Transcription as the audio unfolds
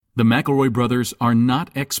The McElroy brothers are not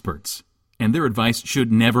experts, and their advice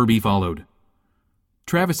should never be followed.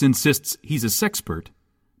 Travis insists he's a sexpert,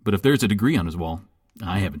 but if there's a degree on his wall,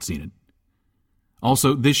 I haven't seen it.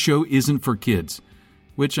 Also, this show isn't for kids,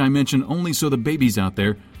 which I mention only so the babies out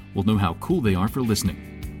there will know how cool they are for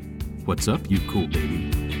listening. What's up, you cool baby?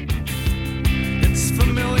 It's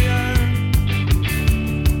familiar,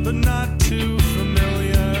 but not too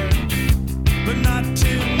familiar, but not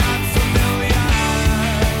too not familiar.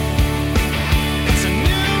 It's a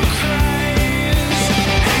new craze.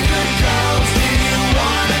 Hey, good girls, do you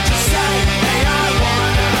wanna just say, hey, I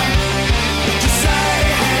wanna? Just say,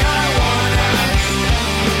 hey, I wanna.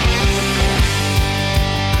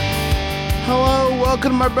 Hello,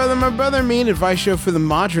 welcome to My Brother, Me, an advice show for the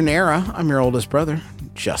modern era. I'm your oldest brother,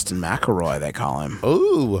 Justin McElroy, they call him.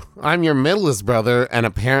 Ooh, I'm your middlest brother and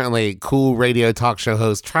apparently cool radio talk show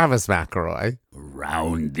host, Travis McElroy.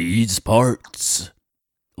 Around these parts,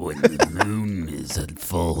 when the moon is at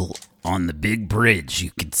full on the big bridge,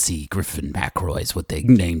 you can see Griffin McElroy is what they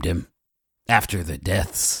named him after the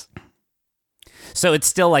deaths. So it's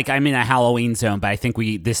still like I'm in a Halloween zone, but I think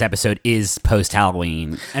this episode is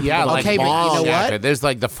post-Halloween. And Yeah, people like okay, but you long know what? after. There's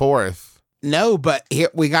like the 4th. No, but here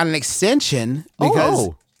we got an extension because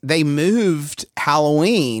they moved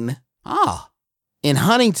Halloween in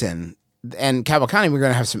Huntington and Cabell County. We're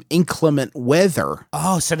going to have some inclement weather.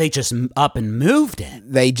 Oh, so they just up and moved it.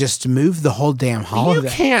 They just moved the whole damn holiday. You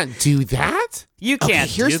can't do that. You can't.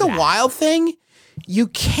 Here's do the that. wild thing. You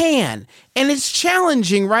can. And it's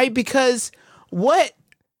challenging, right? Because what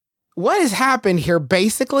has happened here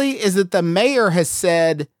basically is that the mayor has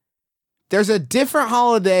said there's a different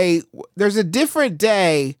holiday, there's a different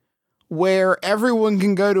day where everyone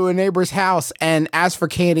can go to a neighbor's house and ask for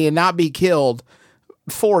candy and not be killed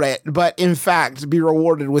for it, but in fact be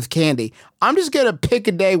rewarded with candy. I'm just going to pick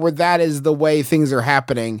a day where that is the way things are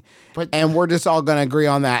happening, and we're just all going to agree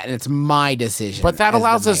on that, and it's my decision. But that as the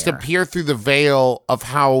allows us to mayor. peer through the veil of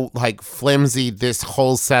how like flimsy this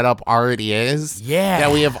whole setup already is. Yeah.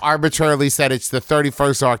 That we have arbitrarily said it's the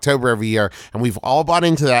 31st of October every year, and we've all bought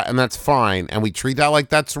into that, and that's fine. And we treat that like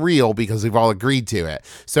that's real because we've all agreed to it.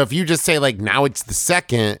 So if you just say like now it's the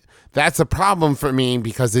 2nd, that's a problem for me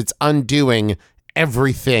because it's undoing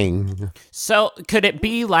everything. So could it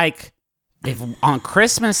be like if on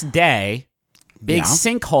Christmas Day, big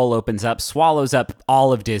sinkhole opens up, swallows up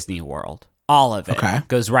all of Disney World, all of it,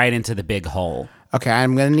 goes right into the big hole. Okay,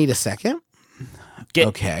 I'm going to need a second.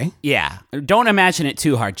 Okay. Yeah. Don't imagine it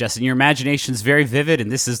too hard, Justin. Your imagination's very vivid,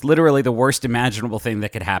 and this is literally the worst imaginable thing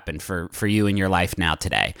that could happen for you in your life now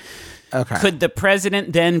today. Okay. Could the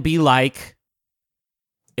president then be like,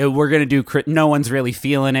 we're going to do, no one's really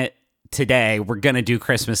feeling it today, we're going to do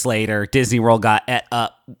Christmas later. Disney World got ate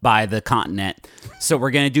up by the continent. So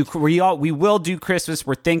we're going to do, we will do Christmas.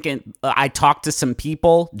 We're thinking, I talked to some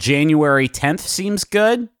people, January 10th seems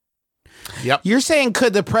good. Yep. You're saying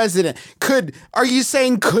could this president?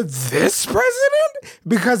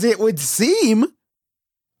 Because it would seem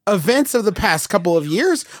events of the past couple of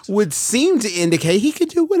years would seem to indicate he could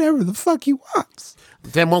do whatever the fuck he wants.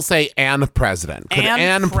 Then we'll say and president. Could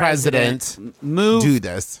and president move do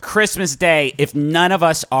this? Christmas Day if none of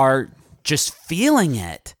us are just feeling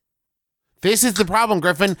it. This is the problem,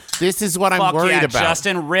 Griffin. This is what I'm worried about.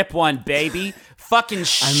 Justin, rip one, baby. Fucking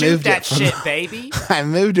shoot that shit, baby. I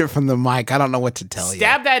moved it from the mic. I don't know what to tell you.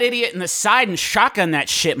 Stab that idiot in the side and shotgun that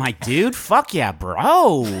shit, my dude. Fuck yeah, bro.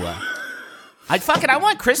 I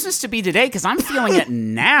want Christmas to be today because I'm feeling it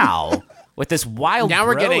now. With this wild now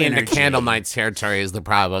we're getting energy. into candle nights territory is the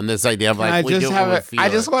problem. This idea of like I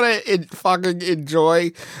just want to fucking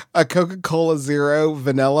enjoy a Coca-Cola Zero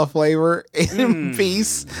vanilla flavor in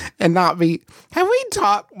peace and not be. Have we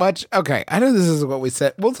talked much? Okay, I know this is what we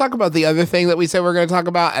said. We'll talk about the other thing that we said we're going to talk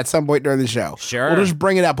about at some point during the show. Sure, we'll just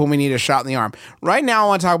bring it up when we need a shot in the arm. Right now, I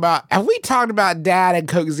want to talk about. Have we talked about Dad and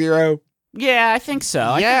Coke Zero? Yeah, I think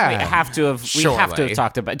so. Yeah, I think we have to have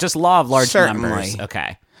talked about just law of large numbers.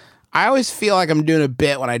 Okay. I always feel like I'm doing a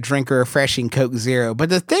bit when I drink a refreshing Coke Zero, but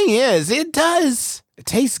the thing is, it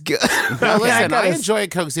tastes good. Now, listen, I enjoy a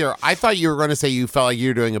Coke Zero. I thought you were going to say you felt like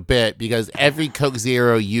you were doing a bit because every Coke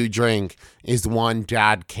Zero you drink is one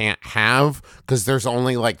Dad can't have because there's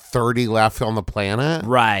only like 30 left on the planet.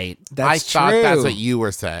 Right. I thought that's what you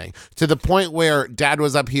were saying. To the point where Dad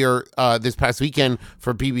was up here this past weekend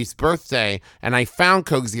for BB's birthday, and I found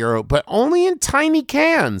Coke Zero, but only in tiny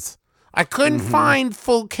cans. I couldn't find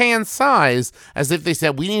full can size, as if they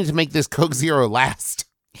said, we need to make this Coke Zero last.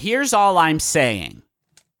 Here's all I'm saying.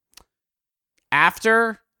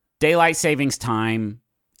 After daylight savings time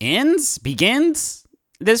begins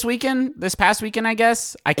this past weekend, I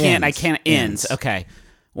guess? Ends. Okay.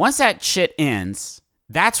 Once that shit ends,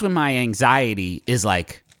 that's when my anxiety is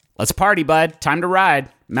like, let's party, bud. Time to ride.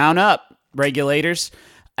 Mount up, regulators.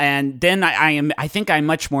 And then I think I'm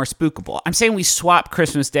much more spookable. I'm saying we swap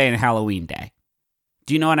Christmas Day and Halloween Day.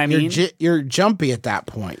 Do you know what I mean? You're jumpy at that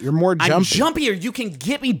point. You're more jumpy. I'm jumpier. You can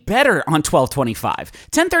get me better on 12/25.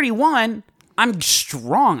 10/31, I'm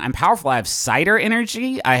strong. I'm powerful. I have cider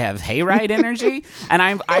energy. I have hayride energy. And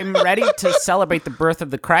I'm ready to celebrate the birth of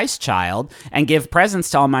the Christ child and give presents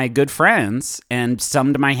to all my good friends and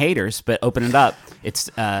some to my haters, but open it up. It's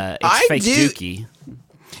fake dookie.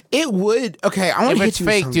 It would. Okay, I want to If it's hit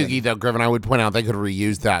you fake with something. dookie, though, Griffin, I would point out they could have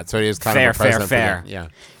reused that. So it is kind of a Fair. present for them. Yeah.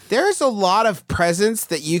 There's a lot of presents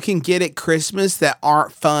that you can get at Christmas that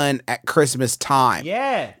aren't fun at Christmas time.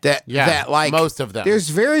 Yeah. That like most of them. There's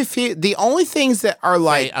very few. The only things that are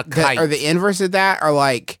like a that kite. are the inverse of that are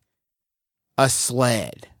like a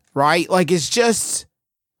sled, right? Like it's just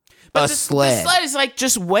a sled. The sled is like,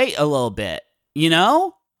 just wait a little bit, you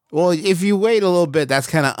know? Well, if you wait a little bit, that's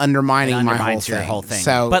kind of undermining It my undermines whole your thing. whole thing.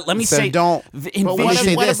 So, But let me say, don't. envision- But let me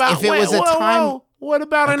say this: if it was a time, What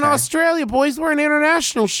about in Okay. Australia, boys? We're an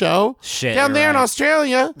international show. Shit, Down you're there in right.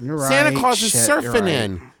 Australia, You're Santa right. Claus is Shit, you're surfing right.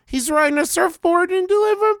 in. He's riding a surfboard and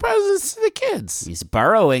delivering presents to the kids. He's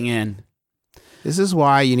burrowing in. this is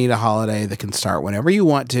why you need a holiday that can start whenever you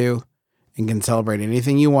want to, and can celebrate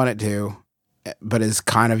anything you want it to, but is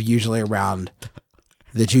kind of usually around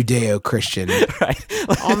the Judeo-Christian. Right.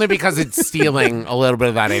 Only because it's stealing a little bit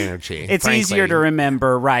of that energy. It's frankly. easier to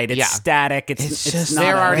remember, right? It's Yeah. static. It's It's just just not.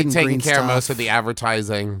 They're red already and taking green care of stuff. most of the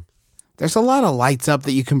advertising. There's a lot of lights up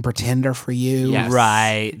that you can pretend are for you. Yes.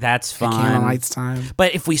 Right. That's At fun. candle lights time.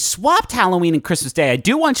 But if we swapped Halloween and Christmas Day, I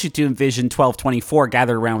do want you to envision 12/24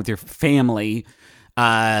 gathered around with your family,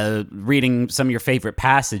 reading some of your favorite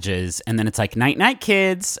passages, and then it's like, night night,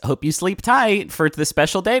 kids. Hope you sleep tight for the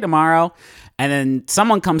special day tomorrow. And then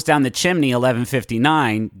someone comes down the chimney,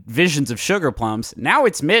 11:59, visions of sugar plums. Now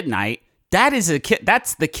it's midnight. That is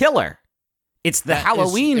that's the killer. It's the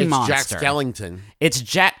Halloween it's monster. Jack Skellington. It's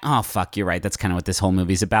Jack. Oh fuck, you're right. That's kind of what this whole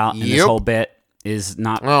movie's about. And this Yep. whole bit is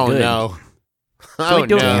not Oh, good. no. Can we Oh,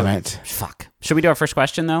 do it? no. Damn it. Fuck. Should we do our first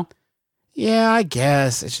question though? Yeah, I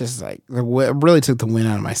guess. It's just like, it really took the wind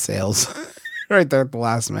out of my sails. Right there at the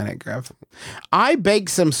last minute, Griff. I baked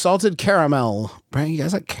some salted caramel. Right? You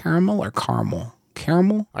guys like caramel or caramel?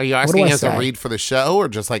 Caramel? Are you What do asking I us to say? read for the show or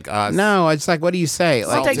just like us? No, it's like, what do you say?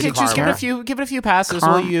 Like, Like, is it just give it caramel? give it a few passes.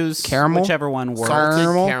 Car- We'll use caramel? whichever one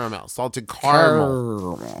works. Salted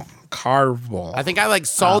caramel. Caramel. I think I like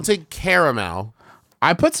salted caramel.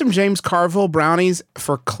 I put some James Carville brownies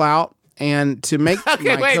for clout and to make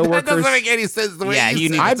Okay, my wait, that coworkers. doesn't make any sense the way Yeah, you you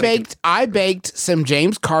said need it. I baked some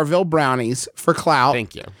James Carville brownies for clout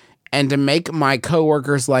Thank you. and to make my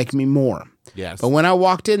coworkers like me more. Yes. But when I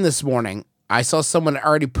walked in this morning, I saw someone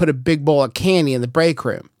already put a big bowl of candy in the break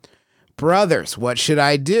room. Brothers, what should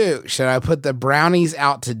I do? Should I put the brownies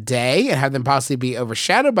out today and have them possibly be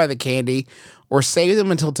overshadowed by the candy, or save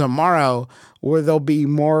them until tomorrow where they'll be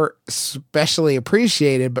more specially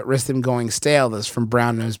appreciated but risk them going stale? This is from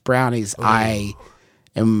Brown Nose Brownies. I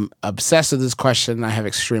am obsessed with this question and I have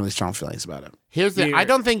extremely strong feelings about it. Here's the I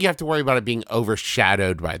don't think you have to worry about it being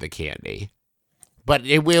overshadowed by the candy. But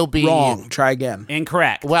it will be Wrong. Try again.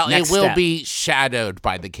 Incorrect. Well, Next it will step. be shadowed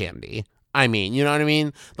by the candy. I mean, you know what I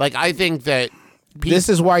mean? Like I think that This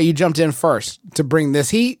is why you jumped in first, to bring this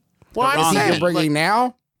heat. well, This I'm heat saying, you're bringing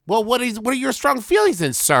now. well, what are your strong feelings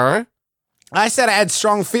then, sir? I said I had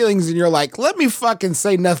strong feelings, and you're like, let me fucking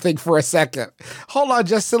say nothing for a second. Hold on,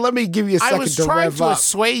 Justin. Let me give you a I second was to trying rev to up.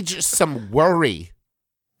 assuage some worry.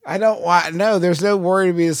 I don't want, no, there's no worry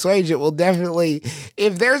to be assuaged. It will definitely,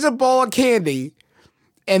 if there's a bowl of candy,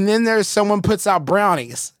 and then there's someone puts out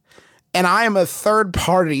brownies, and I am a third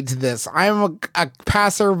party to this. I am a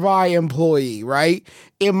passerby employee, right?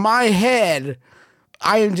 In my head,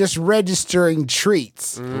 I am just registering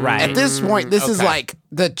treats. Right. At this point, this is okay. like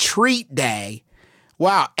the treat day.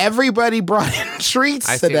 Wow, everybody brought in treats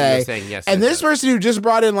I see what today. you're saying, yes, and yes, this yes. person who just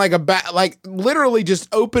brought in like a bag, like literally just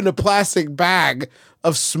opened a plastic bag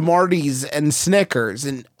of Smarties and Snickers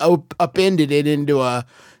and upended it into a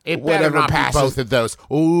It better whatever not passes. be both of those.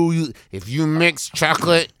 Oh, if you mix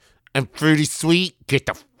chocolate and fruity sweet, get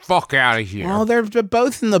the fuck out of here. Well, they're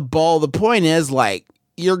both in the bowl. The point is, like,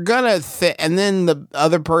 you're gonna and then the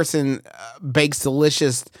other person bakes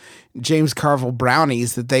delicious James Carville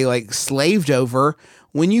brownies that they like slaved over.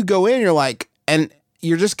 When you go in, you're like, and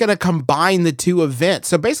you're just gonna combine the two events.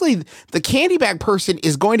 So basically, the candy bag person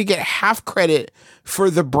is going to get half credit for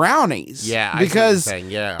the brownies. Yeah, I see what you're because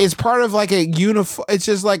saying, yeah. it's part of like a uniform. It's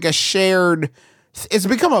just like a shared it's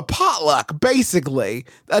become a potluck, basically,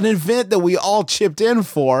 an event that we all chipped in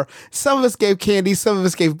for. Some of us gave candy, some of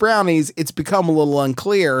us gave brownies. It's become a little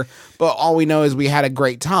unclear, but all we know is we had a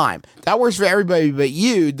great time. That works for everybody but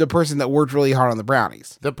you, the person that worked really hard on the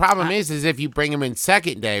brownies. The problem is if you bring them in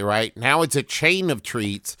second day, right? Now it's a chain of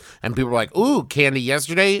treats, and people are like, ooh, candy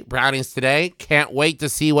yesterday, brownies today. Can't wait to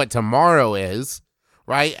see what tomorrow is,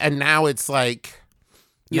 right? And now it's like,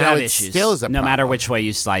 You now have it issues, still is a no problem. matter which way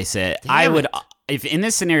you slice it. Damn I would, it. if in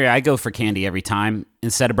this scenario, I go for candy every time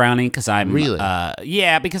instead of brownie because I'm Really?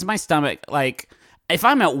 Yeah, because my stomach, like, if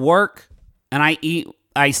I'm at work and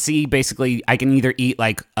I see basically I can either eat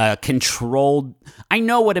like a controlled. I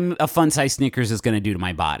know what a fun size Snickers is going to do to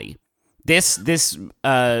my body. This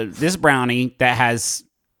brownie that has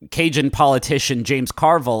Cajun politician James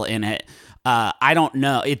Carville in it. I don't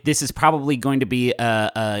know. This is probably going to be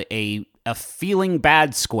a feeling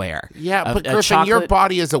bad square. Yeah, A- but a Griffin, your chocolate-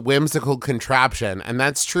 body is a whimsical contraption, and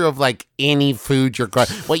that's true of like any food you're going.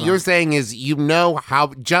 What you're saying is, you know how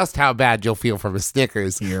bad you'll feel from a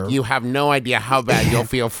Snickers. You have no idea how bad you'll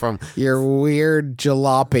feel from. Your weird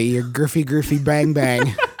jalopy, your Griffy bang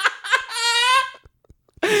bang.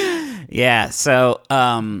 Yeah. So,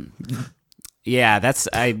 yeah,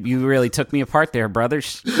 you really took me apart there,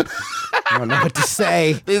 brothers. I don't know what to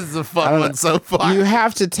say. This is a fun one so far. You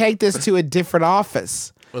have to take this to a different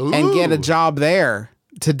office and get a Ooh. job there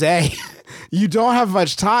today. You don't have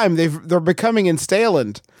much time. They're becoming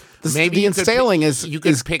instalant. Maybe The you could instaling pick- is you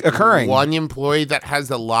could is pick occurring. one employee that has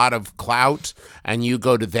a lot of clout, and you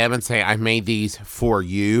go to them and say, "I made these for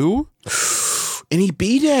you." Any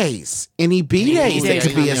B-days. Any B-days that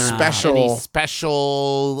could be a Any special.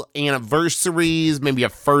 special anniversaries, maybe a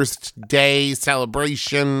first day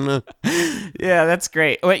celebration. Yeah, that's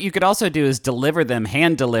great. What you could also do is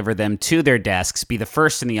hand deliver them to their desks, be the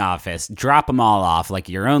first in the office, drop them all off like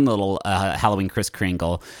your own little Halloween Kris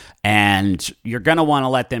Kringle, and you're going to want to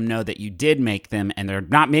let them know that you did make them, and they're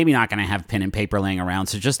maybe not going to have pen and paper laying around,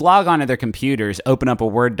 so just log onto their computers, open up a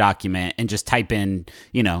Word document, and just type in,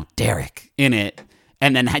 Derek in it,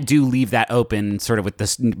 and then do leave that open sort of with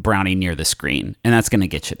this brownie near the screen, and that's going to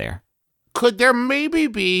get you there. Could there maybe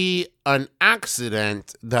be an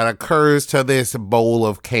accident that occurs to this bowl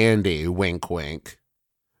of candy? Wink, wink.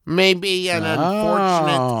 Maybe an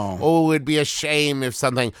unfortunate. Oh, it would be a shame if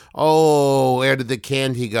something. Oh, where did the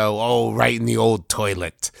candy go? Oh, right in the old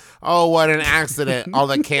toilet. Oh, what an accident. All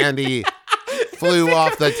the candy flew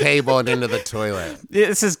off the table and into the toilet.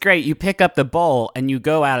 This is great. You pick up the bowl and you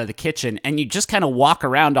go out of the kitchen and you just kind of walk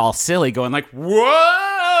around all silly going like,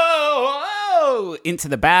 whoa, into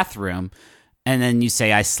the bathroom. And then you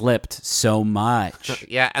say, I slipped so much.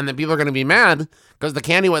 Yeah, and then people are going to be mad because the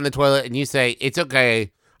candy went in the toilet, and you say, it's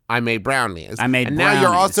okay, I made brownies. I made And now you're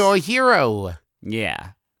brownies. also a hero.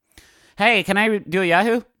 Yeah. Hey, can I do a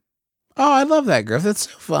Yahoo? Oh, I love that, Griff.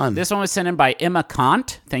 That's so fun. This one was sent in by Emma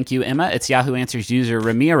Kant. Thank you, Emma. It's Yahoo Answers user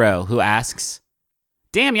Ramiro who asks,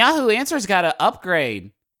 damn, Yahoo Answers got an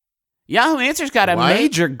upgrade. Yahoo Answers got a What?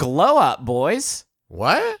 major glow up, boys.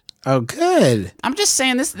 What? Oh, good. I'm just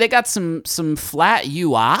saying this. They got some flat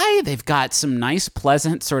UI. They've got some nice,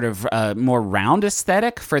 pleasant, sort of more round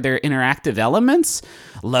aesthetic for their interactive elements.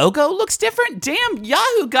 Logo looks different. Damn,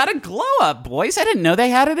 Yahoo got a glow up, boys. I didn't know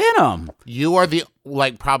they had it in them. You are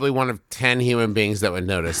probably one of 10 human beings that would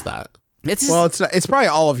notice that. It's Well, it's probably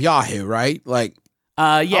all of Yahoo, right? Like,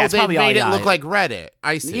 yeah, it's they probably all made it Yahoo. look like Reddit.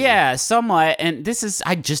 I see. Yeah, somewhat. And this is,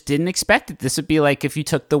 I just didn't expect it. This would be like if you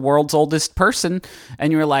took the world's oldest person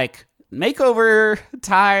and you were like, makeover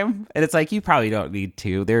time. And it's like, you probably don't need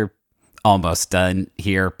to. They're almost done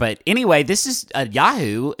here. But anyway, this is a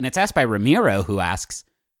Yahoo, and it's asked by Ramiro, who asks,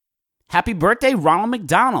 happy birthday, Ronald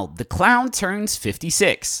McDonald. The clown turns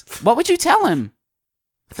 56. What would you tell him?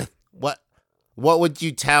 What would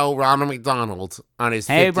you tell Ronald McDonald on his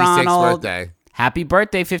Hey, 56th Ronald. birthday? Happy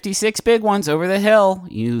birthday, 56 big ones over the hill,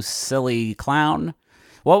 you silly clown.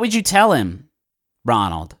 What would you tell him,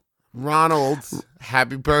 Ronald? Ronald,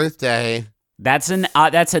 happy birthday. That's an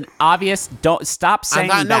obvious. Don't stop saying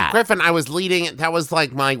No, that. Griffin, I was leading it. That was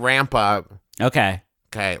like my ramp up. Okay,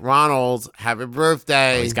 Okay, Ronald, happy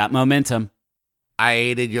birthday. he's got momentum. I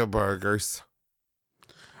hated your burgers.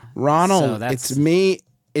 Ronald, So that's- it's me.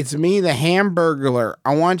 It's me, the Hamburglar.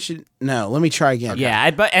 I want you. No, let me try again.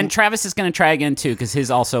 Yeah, and Travis is going to try again too because his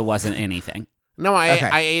also wasn't anything. No, I Okay.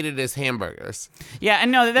 ate it as hamburgers. Yeah, and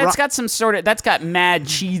no, that's got some sort of mad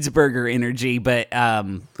cheeseburger energy. But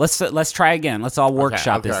let's try again. Let's all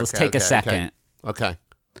workshop this. Let's take a second. Okay.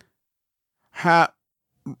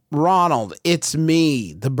 Ronald, it's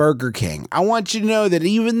me, the Burger King. I want you to know that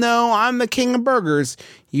even though I'm the king of burgers,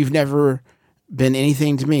 you've never been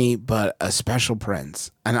anything to me but a special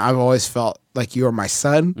prince. And I've always felt like you are my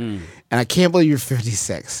son. And I can't believe you're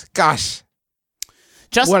 56. Gosh,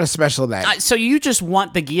 what a special day. So you just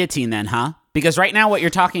want the guillotine then, huh? Because right now what you're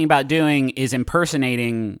talking about doing is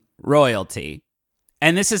impersonating royalty.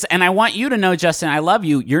 And I want you to know, Justin, I love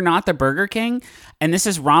you. You're not the Burger King, and this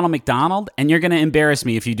is Ronald McDonald, and you're going to embarrass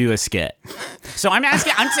me if you do a skit. So I'm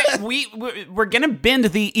saying we're going to bend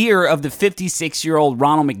the ear of the 56-year-old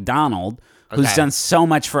Ronald McDonald, who's done so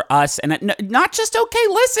much for us, and not just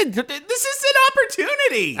listen. This is an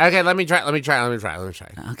opportunity. Okay, let me try.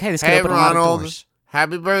 Okay, this Hey, could open a lot of Ronald, doors.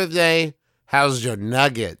 happy birthday. How's your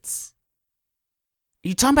nuggets?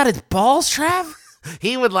 You talking about his balls, Trav?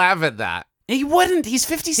 He would laugh at that. He wouldn't. He's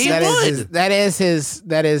 56.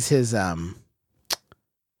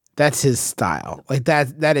 That's his style. Like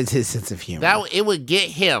that is his sense of humor. It would get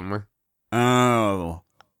him. Oh.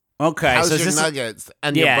 Okay. How's so your this nuggets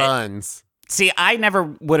and your buns? See, I never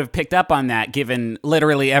would have picked up on that given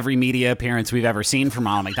literally every media appearance we've ever seen from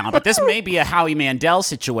Ronald McDonald. But this may be a Howie Mandel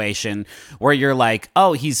situation where you're like,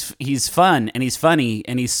 oh, he's fun and he's funny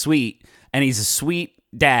and he's sweet and he's a sweet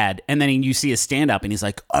dad. And then you see a stand up and he's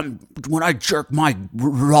like, when I jerk my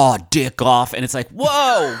raw dick off. And it's like,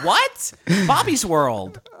 whoa, what? Bobby's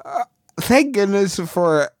World. Thank goodness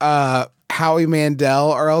for Howie Mandel,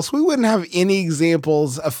 or else we wouldn't have any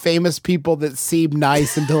examples of famous people that seemed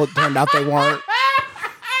nice until it turned out they weren't.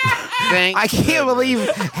 I can't believe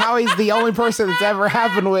Howie's the only person it's ever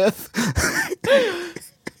happened with.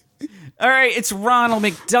 All right, it's Ronald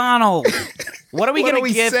McDonald. What are we going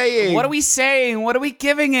to give? Saying? What are we saying? What are we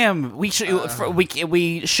giving him? We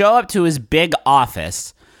show up to his big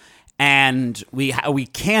office, and we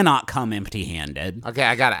cannot come empty-handed. Okay,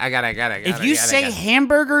 I got it. If you say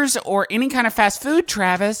hamburgers or any kind of fast food,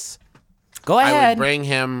 Travis, go ahead. I would bring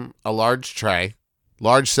him a large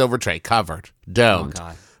silver tray, covered, domed,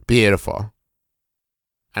 God. beautiful.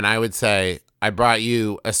 And I would say, I brought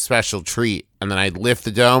you a special treat. And then I'd lift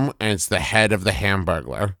the dome, and it's the head of the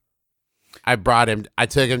Hamburglar. I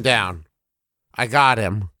took him down. I got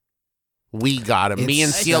him. We got him. It's Me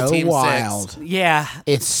and SEAL so Team wild. 6. Yeah.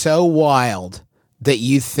 It's so wild that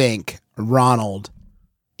you think Ronald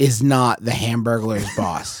is not the Hamburglar's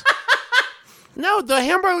boss. No, the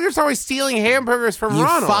Hamburglar's always stealing hamburgers from You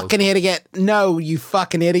Ronald. fucking idiot. No, you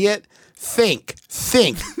fucking idiot. Think.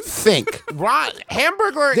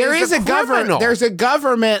 Hamburglar There is is a a government. criminal.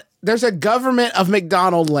 There's a government of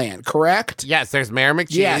McDonald land, correct? Yes, there's Mayor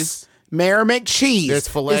McCheese. Yes. Mayor McCheese There's is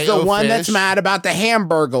Filet-O the one fish. that's mad about the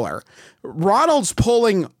Hamburglar. Ronald's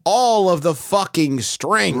pulling all of the fucking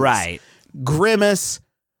strings. Right. Grimace,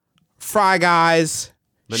 Fry Guys,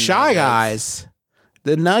 The Shy Nuggets. Guys,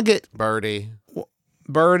 the Nugget, Birdie.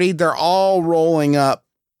 Birdie, they're all rolling up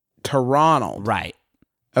to Ronald. Right.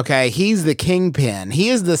 Okay, he's the kingpin. He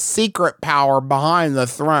is the secret power behind the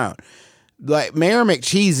throne. Like Mayor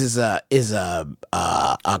McCheese is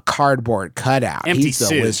a cardboard cutout. Empty He's the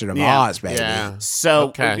suit. Wizard of Yeah. Oz, baby. Yeah. So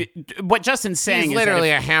Okay. what Justin's saying He's is that literally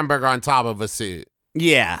a hamburger on top of a suit.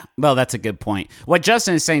 yeah, well, that's a good point. What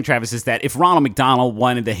Justin is saying, Travis, is that if Ronald McDonald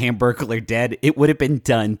wanted the Hamburglar dead, it would have been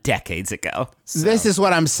done decades ago. This is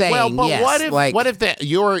what I'm saying. Well, but yes, what if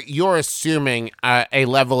you're assuming a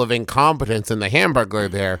level of incompetence in the Hamburglar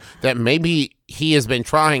there that maybe he has been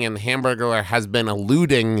trying and the Hamburglar has been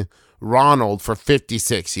eluding Ronald for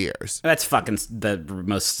 56 years? That's fucking the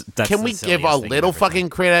most. That's Can we give a little fucking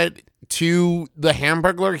credit to the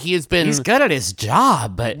Hamburglar? He's good at his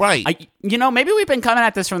job, but Right. maybe we've been coming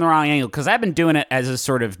at this from the wrong angle because I've been doing it as a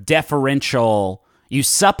sort of deferential. You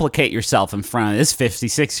supplicate yourself in front of this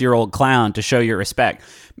 56-year-old clown to show your respect.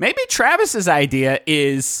 Maybe Travis's idea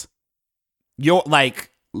is,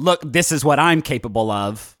 look, this is what I'm capable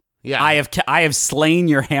of. Yeah. I have slain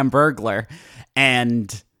your Hamburglar,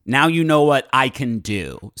 and now you know what I can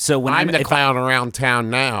do. So when I'm the if clown around town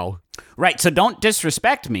now. Right, so don't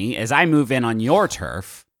disrespect me as I move in on your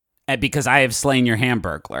turf because I have slain your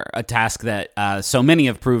Hamburglar, a task that so many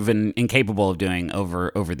have proven incapable of doing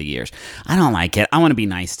over the years. I don't like it. I want to be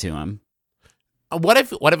nice to him. What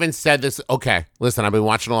if instead this? Okay, listen, I've been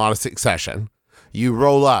watching a lot of Succession. You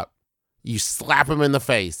roll up, you slap him in the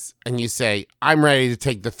face, and you say, "I'm ready to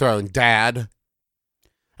take the throne, Dad."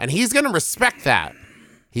 And he's gonna respect that.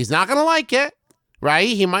 He's not gonna like it, right?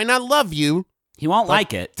 He might not love you. He won't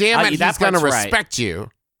like it. Damn it, that he's gonna part's right. respect you.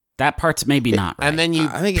 That part's maybe not right. And then you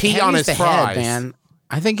I think pee head on needs his to head, fries, man.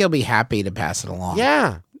 I think he'll be happy to pass it along.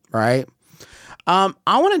 Yeah. Right. I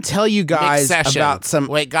want to tell you guys Mixsession. about some.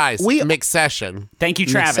 Wait, guys. Mixsession. Thank you,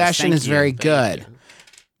 Travis. Succession Thank is you. very good.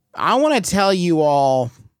 I want to tell you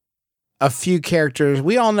all a few characters.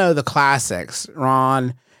 We all know the classics: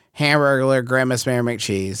 Ron, Hamburglar, Grimace, Mayor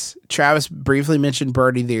McCheese. Travis briefly mentioned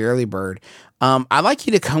Birdie the early bird. I'd like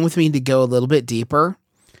you to come with me to go a little bit deeper.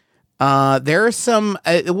 There are some,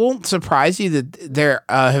 it won't surprise you that there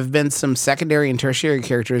have been some secondary and tertiary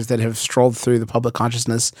characters that have strolled through the public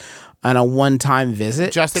consciousness on a one-time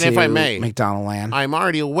visit. Justin, to if I may, McDonald Land. I'm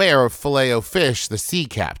already aware of Filet-O-Fish, the sea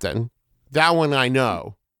captain. That one I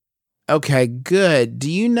know. Okay, good. Do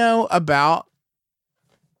you know about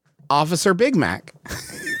Officer Big Mac?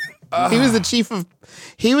 He was the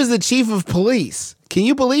chief of police. Can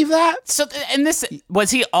you believe that? So, and this was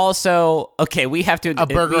he also okay? We have to A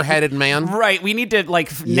burger-headed man? right? We need to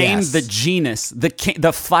name Yes. the genus, the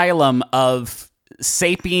phylum of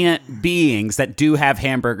sapient beings that do have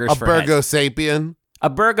hamburgers. A for heads. Burgo-sapien? A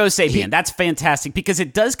Burgo-sapien. That's fantastic because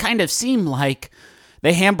it does kind of seem like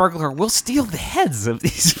the Hamburglar will steal the heads of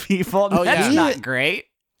these people. Oh, That's yeah. not great.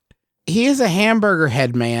 He is a hamburger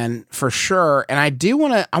head man for sure. And I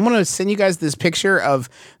want to send you guys this picture of,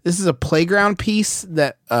 this is a playground piece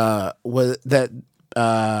that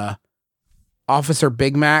Officer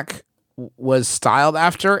Big Mac was styled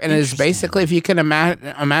after. And it is basically, if you can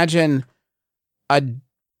imagine a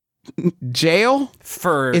jail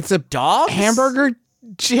For It's a dogs. hamburger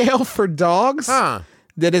jail for dogs Huh.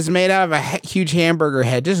 that is made out of a huge hamburger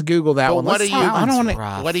head. Just Google that But one. what Let's do you- talk- I don't want to.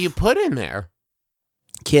 rough. What do you put in there?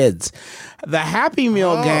 Kids. The Happy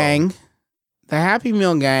Meal Oh. gang. The Happy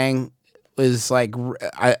Meal gang was like,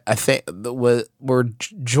 I think were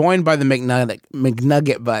joined by the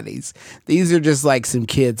McNugget buddies. These are just like some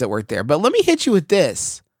kids that work there. But let me hit you with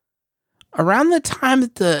this. Around the time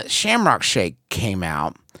that the Shamrock Shake came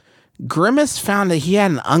out, Grimace found that he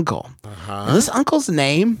had an uncle. And this uncle's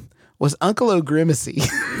name was Uncle O'Grimacy.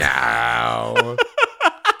 No.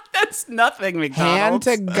 That's nothing, Hand McDonald's.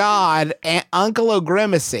 to God, Uncle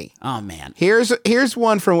O'Grimacy. Oh man. Here's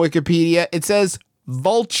one from Wikipedia. It says,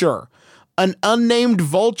 vulture, an unnamed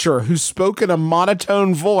vulture who spoke in a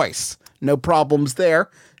monotone voice. No problems there.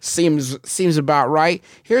 Seems about right.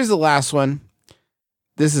 Here's the last one.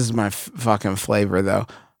 This is my fucking flavor, though.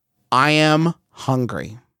 I am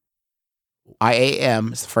hungry.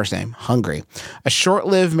 IAM is the first name. Hungry. A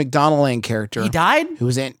short-lived McDonald Land character. He died? Who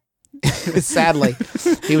was in... Sadly,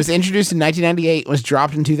 he was introduced in 1998 and was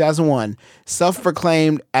dropped in 2001.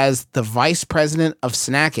 Self-proclaimed as the vice president of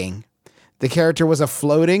snacking, the character was a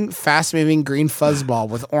floating, fast-moving green fuzzball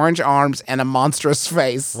with orange arms and a monstrous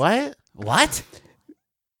face. What?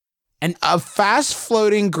 A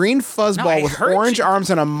fast-floating green No, I fuzzball with heard orange you. arms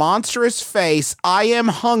and a monstrous face. I am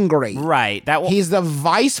hungry. Right. That will He's the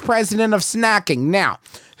vice president of snacking. Now,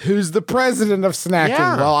 who's the president of snacking?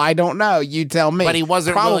 Yeah. Well, I don't know. You tell me. But he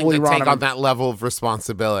wasn't Probably willing to take Ronald. on that level of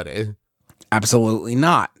responsibility. Absolutely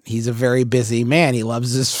not. He's a very busy man. He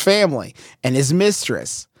loves his family and his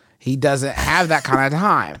mistress. He doesn't have that kind of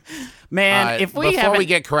time. man. If we Before we haven't-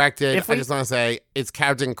 get corrected, if we- I just want to say it's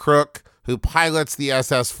Captain Crook who pilots the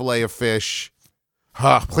SS Filet-O-Fish.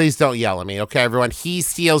 Please don't yell at me, okay, everyone? He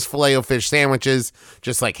steals Filet-O-Fish sandwiches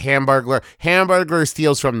just like Hamburglar. Hamburglar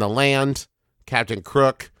steals from the land. Captain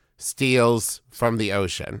Crook steals from the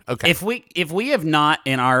ocean. Okay. if we have not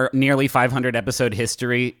in our nearly 500 episode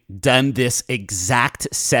history done this exact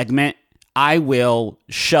segment, I will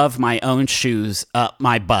shove my own shoes up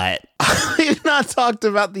my butt. We've not talked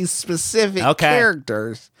about these specific Okay.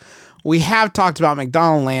 characters. We have talked about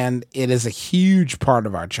McDonald Land. It is a huge part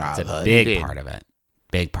of our It's a childhood. big Indeed. part of it.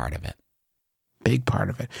 Big part of it. Big part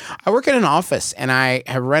of it. I work in an office and I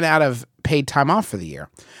have run out of paid time off for the year.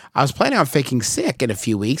 I was planning on faking sick in a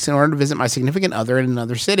few weeks in order to visit my significant other in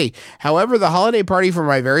another city. However, the holiday party for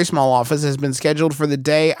my very small office has been scheduled for the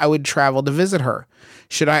day I would travel to visit her.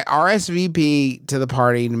 Should I RSVP to the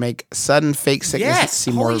party to make sudden fake sickness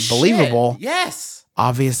seem more believable? Yes.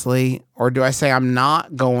 Obviously, or do I say I'm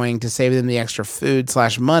not going to save them the extra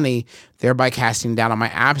food/money, thereby casting down on my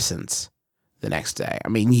absence the next day? I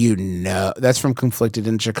mean, that's from Conflicted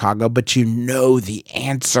in Chicago, but you know the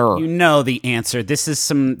answer. You know the answer. This is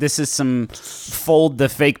some fold the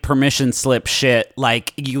fake permission slip shit.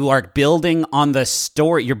 Like, you are building on the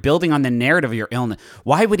story. You're building on the narrative of your illness.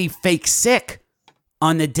 Why would he fake sick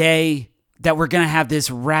on the day that we're going to have this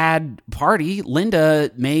rad party? Linda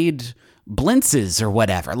made Blintzes or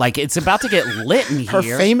whatever. Like, it's about to get lit in Her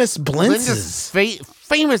here. famous Linda's Blintzes.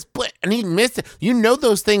 famous, and he missed it. You know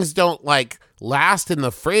those things don't last in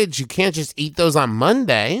the fridge. You can't just eat those on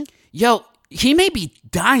Monday. Yo, he may be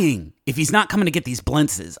dying if he's not coming to get these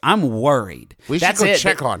Blintzes. I'm worried. We should go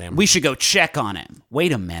check on him. We should go check on him.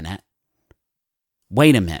 Wait a minute.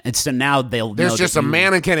 And so now they'll There's know just that a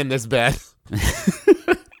mannequin in this bed.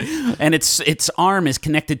 and its arm is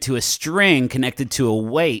connected to a string connected to a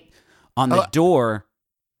weight on the door.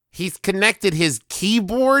 he's connected his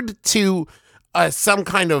keyboard to some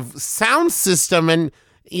kind of sound system, and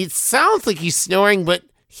it sounds like he's snoring, but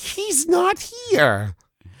he's not here.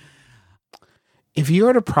 If you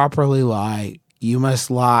are to properly lie, you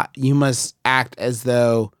must act as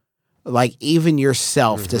though, like, even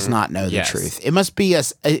yourself does not know the Yes. truth. It must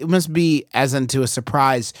be as unto a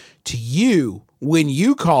surprise to you when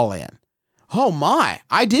you call in. Oh my,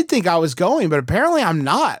 I did think I was going, but apparently I'm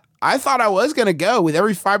not. I thought I was going to go with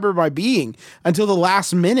every fiber of my being until the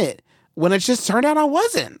last minute, when it just turned out I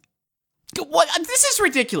wasn't. What? This is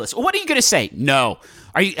ridiculous. What are you going to say? No.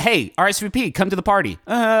 Are you? Hey, RSVP, come to the party.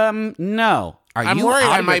 No. Are I'm you worried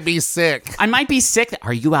out I of might be sick. I might be sick.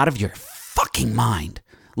 Are you out of your fucking mind?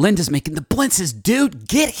 Linda's making the Blintzes, dude.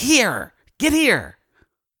 Get here. Get here.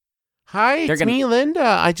 Hi, it's me, Linda.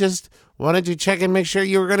 I just wanted to check and make sure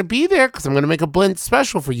you were going to be there because I'm going to make a Blintz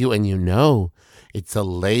special for you. And you know, it's a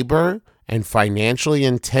labor and financially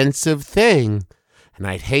intensive thing. And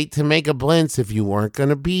I'd hate to make a Blintz if you weren't going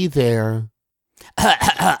to be there.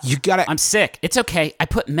 You gotta. I'm sick. It's okay. I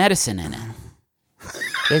put medicine in it.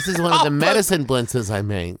 This is one of the medicine Blintzes I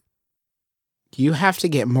make. You have to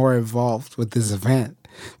get more involved with this event.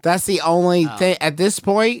 That's the only thing. At this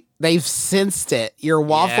point, they've sensed it. You're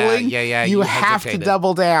waffling. Yeah. You You have to hesitated.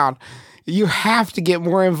 double down. You have to get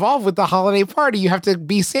more involved with the holiday party. You have to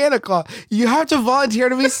be Santa Claus. You have to volunteer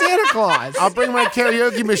to be Santa Claus. I'll bring my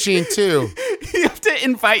karaoke machine too. You have to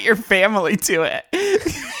invite your family to it.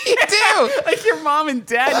 You do. Like your mom and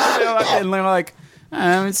dad show up and they're like, I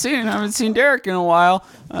haven't seen Derek in a while.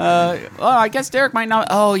 I guess Derek might not.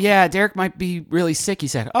 Oh yeah, Derek might be really sick. He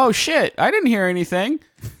said, "Oh shit, I didn't hear anything.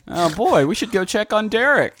 Oh boy, we should go check on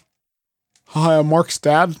Derek." Hi, I'm Mark's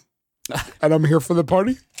dad, and I'm here for the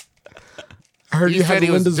party. I heard He you had said he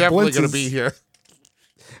was Linda's definitely going to Blintzes. be here.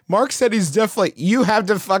 Mark said he's definitely. You have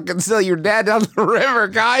to fucking sell your dad down the river,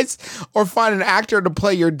 guys, or find an actor to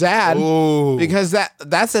play your dad. Ooh. Because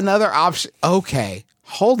that's another option. Okay,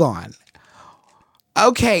 hold on.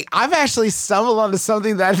 Okay, I've actually stumbled onto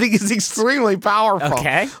something that I think is extremely powerful.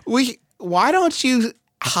 Okay. Why don't you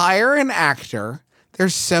hire an actor?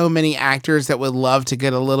 There's so many actors that would love to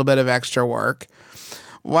get a little bit of extra work.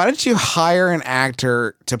 Why don't you hire an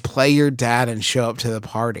actor to play your dad and show up to the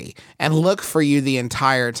party and look for you the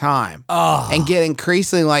entire time? And get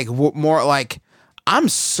increasingly more like, I'm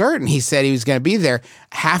certain he said he was going to be there.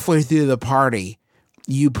 Halfway through the party,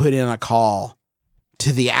 you put in a call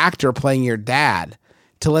to the actor playing your dad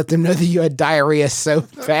to let them know that you had diarrhea so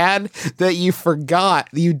bad that you forgot.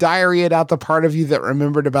 You diarrheaed out the part of you that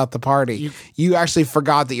remembered about the party. You actually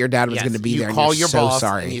forgot that your dad was going to be there. You call and you're your so boss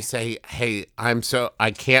sorry. and you say, "Hey,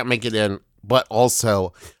 I can't make it in, but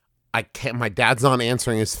also I can't. My dad's not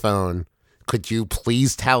answering his phone. Could you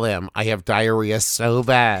please tell him I have diarrhea so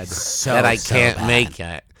bad that I can't bad. make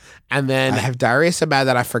it?" And then I have diarrhea so bad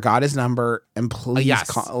that I forgot his number, and please yes.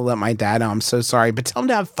 let my dad know. I'm so sorry, but tell him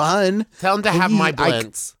to have fun. tell him to have my Please,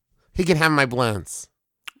 Blintz. He can have my Blintz,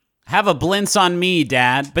 Have a Blintz on me,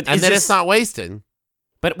 Dad. But and is then this, it's not wasted.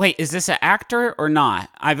 But wait, is this an actor or not?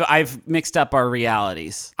 I've mixed up our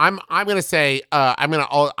realities. I'm gonna say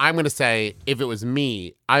if it was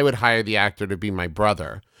me, I would hire the actor to be my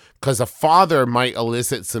brother, because a father might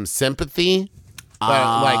elicit some sympathy, but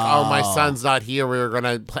like, oh, my son's not here, we're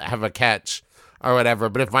gonna have a catch or whatever.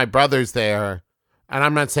 But if my brother's there, and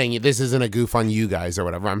I'm not saying this isn't a goof on you guys or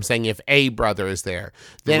whatever, I'm saying if a brother is there,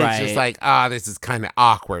 then it's just Right. like, this is kind of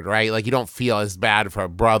awkward, right? Like you don't feel as bad for a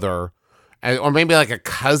brother. Or maybe like a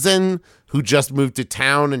cousin who just moved to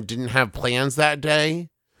town and didn't have plans that day,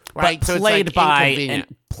 right? But So it's, played like, by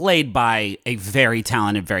inconvenient. played by a very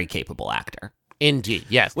talented, very capable actor. Indeed,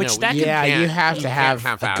 yes. Which that you Yeah, can't- you have to can't have a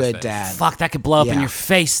half-ass good it. dad. Fuck, that could blow up in Yeah. your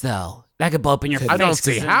face, though. That could blow up in your face. I don't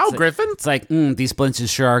see 'cause how, it's like- Griffin. It's like, these Blintzes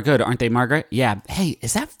sure are good, aren't they, Margaret? Yeah. Hey,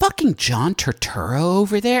 is that fucking John Turturro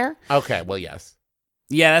over there? Okay, well, yes.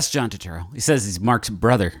 Yeah, that's John Turturro. He says he's Mark's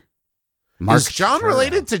brother. Is John Turturro.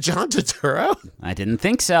 related to John Turturro? I didn't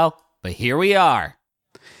think so, but here we are.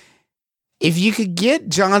 If you could get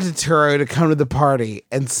John Turturro to come to the party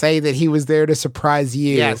and say that he was there to surprise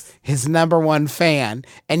you, Yes. his number one fan,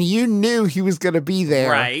 and you knew he was going to be there,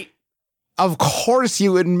 Right. of course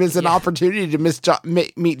you wouldn't miss an opportunity to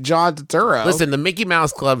meet John Turturro. Listen, the Mickey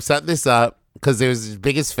Mouse Club set this up because they was his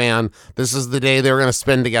biggest fan. This was the day they were going to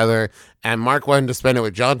spend together, and Mark wanted to spend it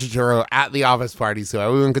with John Turturro at the office party so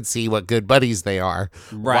everyone could see what good buddies they are.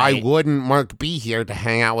 Right. Why wouldn't Mark be here to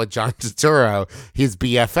hang out with John Turturro, his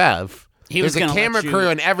BFF? He was There's a gonna let camera you- crew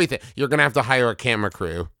and everything. You're going to have to hire a camera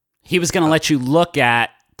crew. He was going to let you look at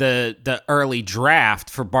the early draft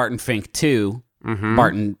for Barton Fink 2,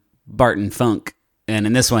 Barton Funk. And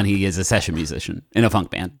in this one, he is a session musician in a funk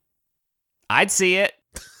band. I'd see it.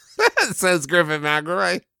 Says Griffin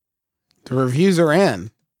McElroy. The reviews are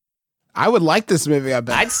in. I would like this movie, I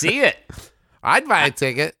bet. I'd see it. I'd buy a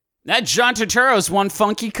ticket. That John Turturro's one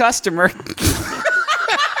funky customer. Let's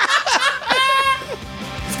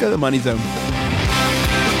go to the money zone.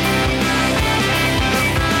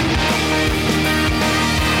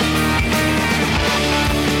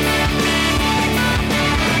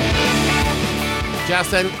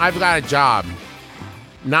 Justin, I've got a job.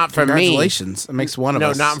 Not for me. Congratulations. It makes one of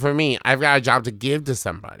us. No, not for me. I've got a job to give to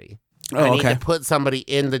somebody. Oh, I need okay. to put somebody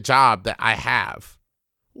in the job that I have.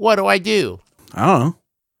 What do I do? I don't know.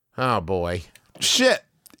 Oh, boy. Shit.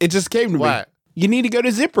 It just came to me. What? You need to go to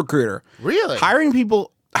ZipRecruiter. Really? Hiring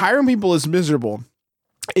people is miserable.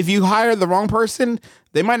 If you hire the wrong person,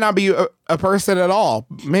 they might not be a person at all.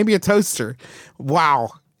 Maybe a toaster.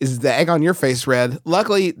 Wow. Is the egg on your face red?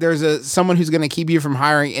 Luckily, there's someone who's going to keep you from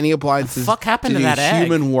hiring any appliances. Fuck happened to do that egg?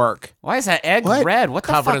 human work. Why is that egg What? red? What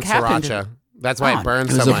the Covered fuck in happened? sriracha. That's why God, it burns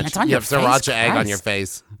it was so a- much. It's on You your have face? sriracha egg on Christ. your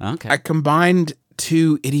face. Okay. I combined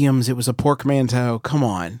two idioms. It was a portmanteau. Come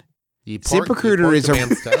on. ZipRecruiter is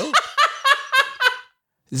a-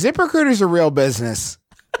 ZipRecruiter is a real business,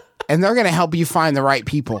 and they're going to help you find the right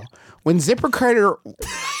people. When ZipRecruiter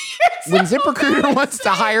wants to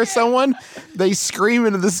hire someone, they scream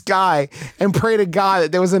into the sky and pray to God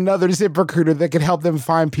that there was another ZipRecruiter that could help them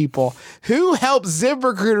find people. Who helps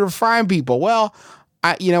ZipRecruiter find people? Well,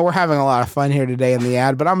 we're having a lot of fun here today in the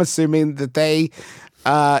ad, but I'm assuming that they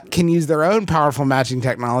can use their own powerful matching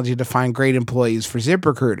technology to find great employees for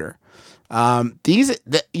ZipRecruiter.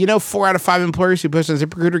 4 out of 5 employers who post on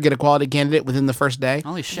ZipRecruiter get a quality candidate within the first day.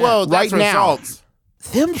 Holy shit. Whoa, that's Right now. results.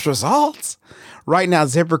 Them's results. Right now,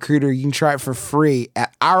 ZipRecruiter, you can try it for free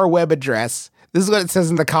at our web address. This is what it says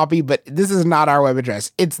in the copy, but this is not our web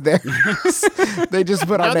address. It's theirs. They just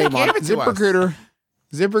put our No, they name on gave it. it to us. ZipRecruiter.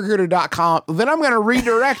 ZipRecruiter.com. Then I'm going to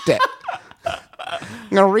redirect it. I'm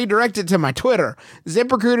going to redirect it to my Twitter.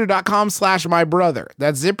 ZipRecruiter.com/mybrother.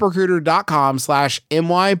 That's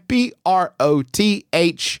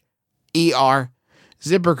ZipRecruiter.com/MYBROTHER.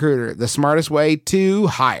 ZipRecruiter, the smartest way to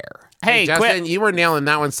hire. Hey, Justin, quit. you were nailing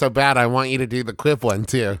that one so bad, I want you to do the quip one,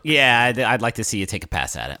 too. Yeah, I'd like to see you take a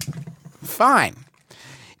pass at it. Fine.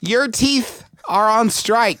 Your teeth are on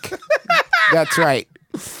strike. That's right.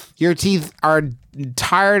 Your teeth are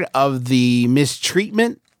tired of the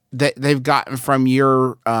mistreatment that they've gotten from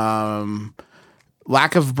your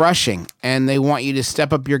lack of brushing, and they want you to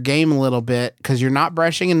step up your game a little bit because you're not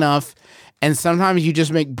brushing enough. And sometimes you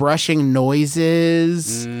just make brushing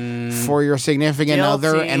noises for your significant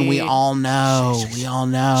other, and we all know. We all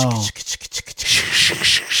know.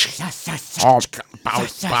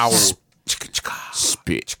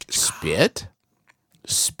 Spit.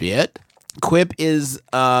 Quip is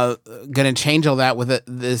gonna change all that with a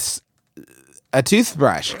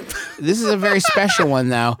toothbrush. This is a very special one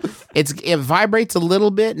though. It vibrates a little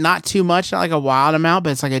bit, not too much, not like a wild amount, but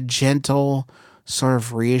it's like a gentle, sort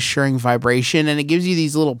of reassuring vibration, and it gives you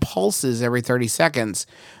these little pulses every 30 seconds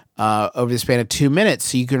over the span of 2 minutes,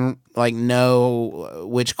 so you can know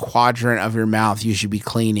which quadrant of your mouth you should be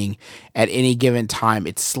cleaning at any given time.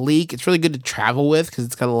 It's sleek. It's really good to travel with because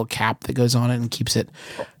it's got a little cap that goes on it and keeps it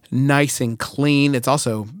nice and clean. It's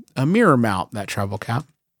also a mirror mount, that travel cap.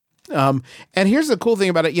 And here's the cool thing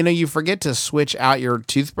about it. You forget to switch out your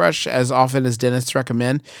toothbrush as often as dentists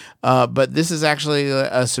recommend. But this is actually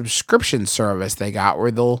a subscription service they got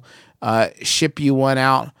where they'll ship you one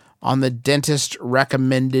out on the dentist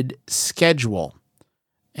recommended schedule.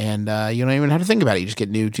 And you don't even have to think about it. You just get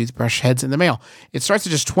new toothbrush heads in the mail. It starts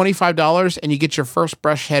at just $25 and you get your first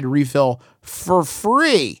brush head refill for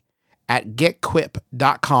free at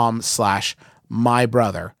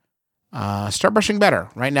getquip.com/mybrother. Start brushing better.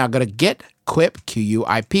 Right now, go to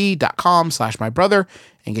getquip.com/mybrother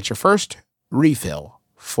and get your first refill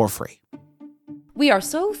for free. We are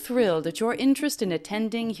so thrilled at your interest in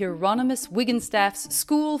attending Hieronymus Wigginstaff's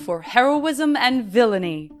School for Heroism and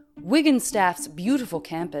Villainy. Wigginstaff's beautiful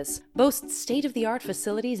campus boasts state-of-the-art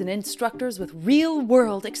facilities and instructors with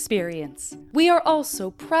real-world experience. We are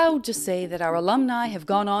also proud to say that our alumni have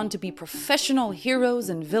gone on to be professional heroes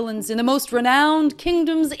and villains in the most renowned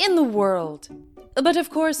kingdoms in the world. But of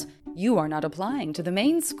course, you are not applying to the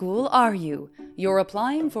main school, are you? You're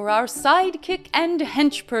applying for our sidekick and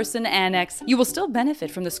henchperson annex. You will still benefit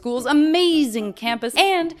from the school's amazing campus,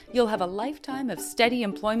 and you'll have a lifetime of steady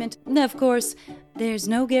employment. Of course, there's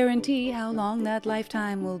no guarantee how long that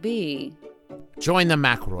lifetime will be. Join the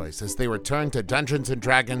McElroys as they return to Dungeons &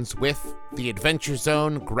 Dragons with the Adventure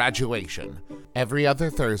Zone Graduation every other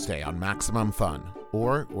Thursday on Maximum Fun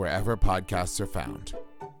or wherever podcasts are found.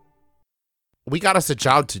 We got us a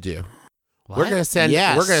job to do. We're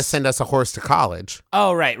gonna send us a horse to college.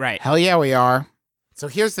 Oh, right. Hell yeah, we are. So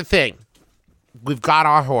here's the thing. We've got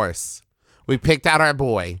our horse. We picked out our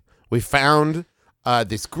boy. We found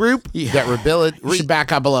this group that We should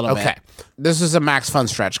back up a little bit. Okay. This is a max fun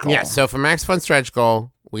stretch goal. Yeah, so for Max Fun Stretch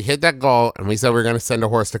Goal, we hit that goal and we said we're going to send a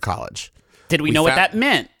horse to college. Did we know what that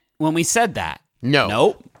meant when we said that? No.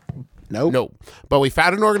 Nope. No. But we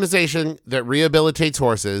found an organization that rehabilitates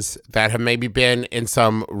horses that have maybe been in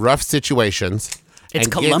some rough situations. It's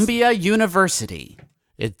and Columbia University.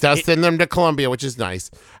 It does send them to Columbia, which is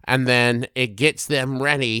nice. And then it gets them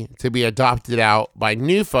ready to be adopted out by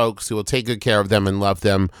new folks who will take good care of them and love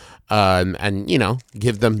them and,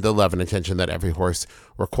 give them the love and attention that every horse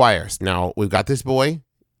requires. Now, we've got this boy.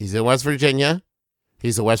 He's in West Virginia.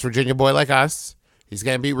 He's a West Virginia boy like us. He's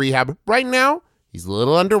going to be rehabbed. Right now, he's a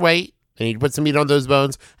little underweight. They need to put some meat on those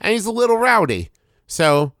bones. And he's a little rowdy.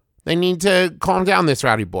 So they need to calm down this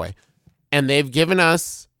rowdy boy. And they've given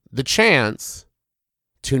us the chance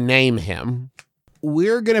to name him.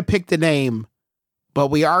 We're going to pick the name, but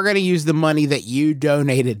we are going to use the money that you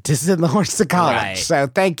donated to send the horse to college. Right. So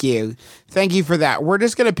thank you. Thank you for that. We're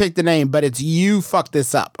just going to pick the name, but it's you fucked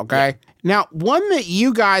this up, okay? Yeah. Now, one that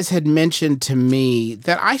you guys had mentioned to me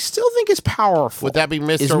that I still think is powerful. Would that be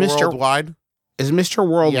Mr. Worldwide? Is Mr.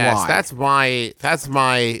 Worldwide. Yes, that's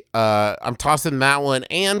my I'm tossing that one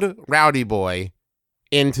and Rowdy Boy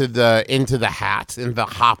into the hat, in the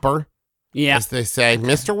hopper. Yeah. As they say.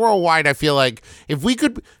 Mr. Worldwide, I feel like if we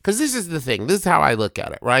could, because this is the thing, this is how I look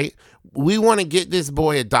at it, right? We want to get this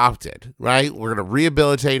boy adopted, right? We're going to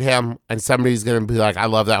rehabilitate him, and somebody's going to be like, I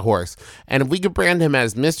love that horse. And if we could brand him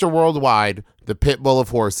as Mr. Worldwide, the pit bull of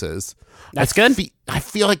horses. That's good. I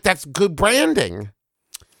feel like that's good branding.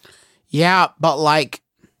 Yeah, but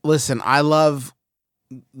listen, I love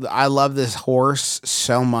this horse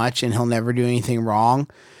so much, and he'll never do anything wrong,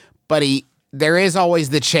 but there is always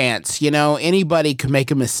the chance, anybody could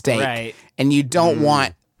make a mistake. Right. And you don't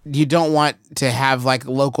want to have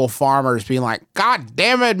local farmers being like, God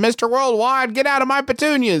damn it, Mr. Worldwide, get out of my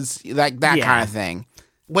petunias. Like that kind of thing.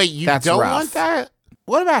 Wait, you That's don't rough. want that?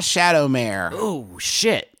 What about Shadow Mare? Oh,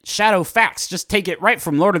 shit. Shadow Facts. Just take it right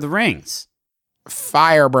from Lord of the Rings.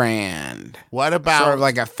 Firebrand. What about Sort of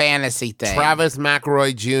like a fantasy thing. Travis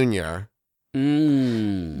McElroy Jr.?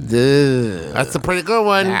 That's a pretty good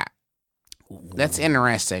one. That's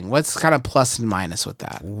interesting. What's kind of plus and minus with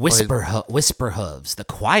that? Whisper Hooves, the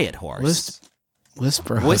quiet horse.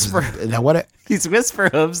 Whisper. Now what? He's Whisper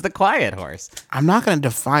Hooves, the quiet horse. I'm not going to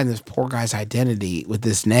define this poor guy's identity with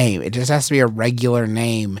this name. It just has to be a regular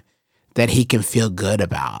name that he can feel good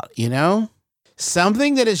about,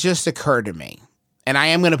 Something that has just occurred to me, and I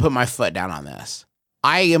am going to put my foot down on this.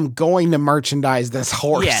 I am going to merchandise this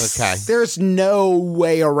horse. Yes. Okay. There's no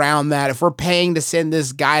way around that. If we're paying to send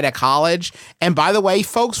this guy to college, and by the way,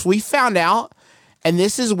 folks, we found out, and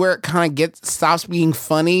this is where it kind of stops being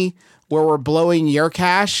funny, where we're blowing your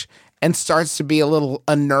cash and starts to be a little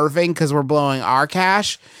unnerving because we're blowing our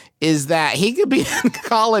cash, is that he could be in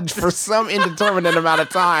college for some indeterminate amount of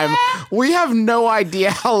time. We have no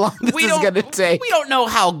idea how long this is going to take. We don't know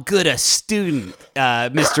how good a student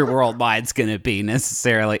Mr. Worldwide's going to be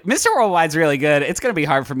necessarily. Mr. Worldwide's really good. It's going to be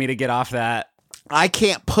hard for me to get off that. I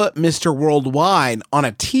can't put Mr. Worldwide on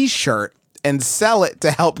a t-shirt and sell it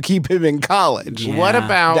to help keep him in college. Yeah. What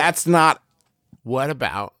about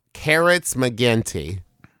It Carrots McGinty?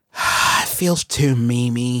 feels too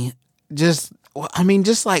memey.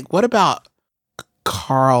 What about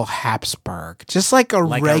Carl Habsburg? Just like a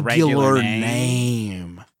regular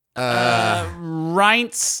name.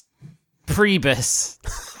 Reince Priebus.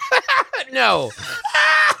 No.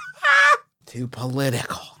 Too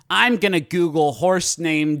political. I'm going to Google horse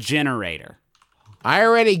name generator. I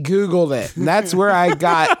already Googled it. That's where I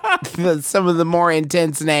got some of the more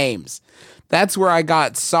intense names. That's where I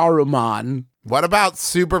got Saruman. What about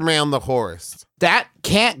Superman the horse? That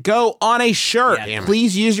can't go on a shirt. Yeah, damn it.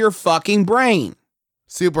 Please use your fucking brain.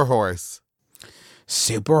 Super horse.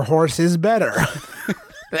 Super horse is better.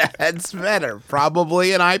 That's better.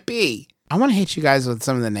 Probably an IP. I want to hit you guys with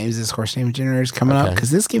some of the names this horse name generator is coming up,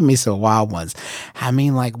 because this giving me some wild ones. I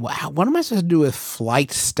mean, what am I supposed to do with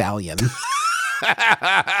Flight Stallion?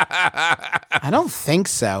 I don't think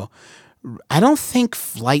so. I don't think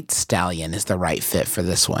Flight Stallion is the right fit for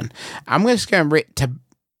this one. I'm just going to read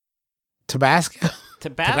Tabasco.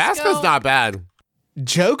 Tabasco's not bad.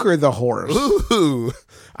 Joker the horse. Ooh.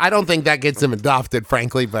 I don't think that gets him adopted,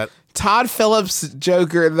 frankly, but Todd Phillips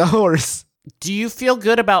Joker the horse. Do you feel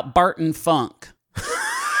good about Barton Funk?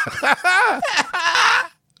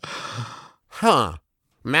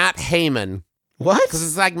 Matt Heyman. What? Because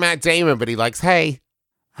it's like Matt Damon, but he likes hay.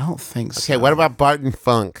 I don't think so. Okay, what about Barton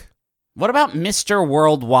Funk? What about Mr.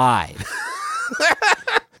 Worldwide?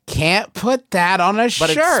 Can't put that on a But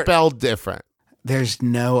shirt. it's spelled different. There's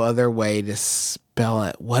no other way to spell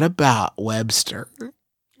it. What about Webster?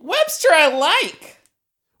 Webster, I like.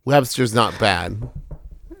 Webster's not bad.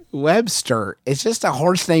 Webster. It's just a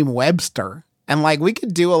horse named Webster. And like we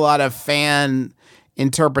could do a lot of fan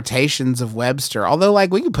interpretations of Webster. Although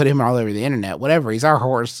like we could put him all over the internet. Whatever. He's our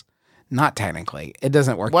horse. Not technically. It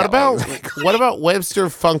doesn't work What that way. about what about Webster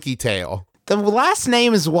Funky Tail? The last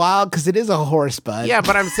name is wild because it is a horse, bud. Yeah,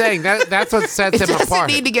 but I'm saying that's what sets it him doesn't apart.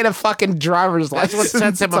 need to get a fucking driver's That's what license.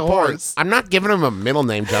 sets him It's a apart. horse. I'm not giving him a middle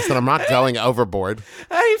name, Justin. I'm not going overboard.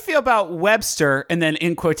 How do you feel about Webster and then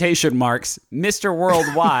in quotation marks, Mr.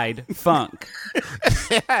 Worldwide Funk?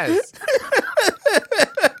 Yes.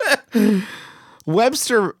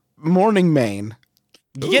 Webster Morning Mane.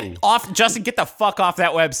 Get off, Justin, get the fuck off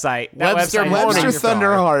that website. That Webster website is Morning Webster not your fault.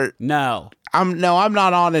 Thunderheart. No. I'm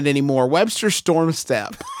not on it anymore. Webster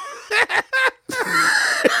Stormstep.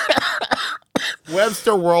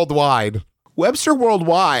 Webster Worldwide. Webster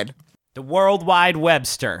Worldwide. The Worldwide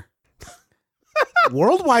Webster.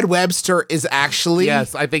 Worldwide Webster is actually.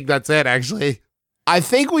 Yes, I think that's it, actually. I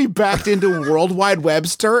think we backed into Worldwide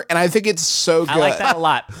Webster, and I think it's so good. I like that a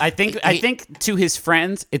lot. I think to his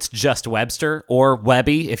friends, it's just Webster or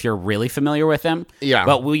Webby if you're really familiar with him. Yeah.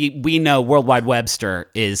 But we know Worldwide Webster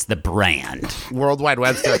is the brand. Worldwide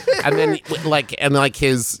Webster. And then like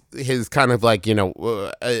his kind of like,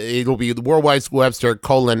 it'll be the Worldwide Webster :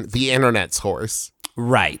 the internet's horse.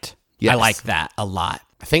 Right. Yes. I like that a lot.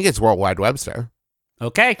 I think it's Worldwide Webster.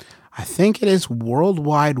 Okay. I think it is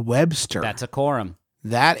Worldwide Webster. That's a quorum.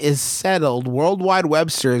 That is settled. Worldwide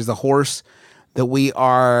Webster is the horse that we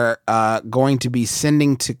are going to be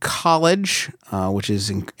sending to college, which is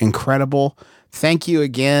incredible. Thank you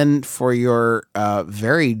again for your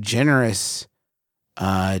very generous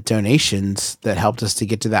donations that helped us to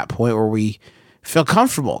get to that point where we feel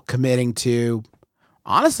comfortable committing to.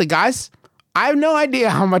 Honestly, guys, I have no idea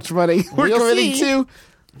how much money we're We'll committing see. to.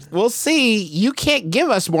 We'll see. You can't give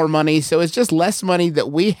us more money, so it's just less money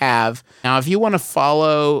that we have. Now, if you want to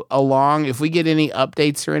follow along, if we get any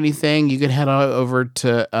updates or anything, you can head over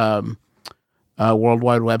to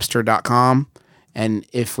worldwidewebster.com. And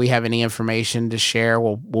if we have any information to share,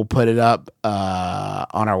 we'll put it up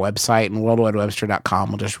on our website, and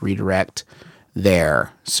worldwidewebster.com will just redirect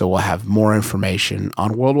there. So we'll have more information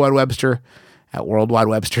on World Wide Webster at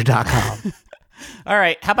worldwidewebster.com. All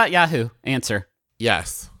right. How about Yahoo? Answer.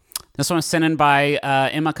 Yes. This one was sent in by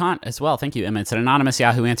Emma Kant as well. Thank you, Emma. It's an anonymous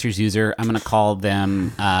Yahoo Answers user. I'm going to call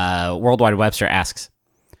them Worldwide Webster asks,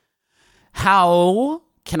 how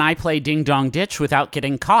can I play Ding Dong Ditch without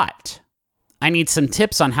getting caught? I need some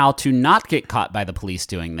tips on how to not get caught by the police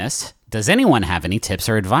doing this. Does anyone have any tips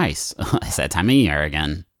or advice? It's that time of year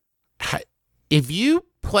again. If you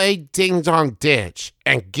play Ding Dong Ditch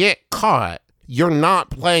and get caught, you're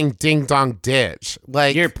not playing Ding Dong Ditch.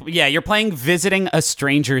 Like You're playing Visiting a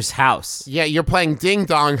Stranger's House. yeah, you're playing Ding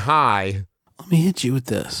Dong High. Let me hit you with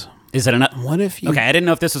this. Is it enough? What if you... Okay, I didn't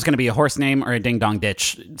know if this was going to be a horse name or a Ding Dong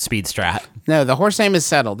Ditch speed strat. No, the horse name is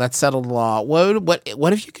settled. That's settled law. What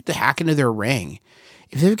if you could hack into their ring?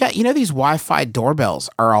 If they've got, these Wi-Fi doorbells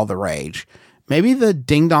are all the rage. Maybe the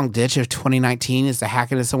Ding Dong Ditch of 2019 is to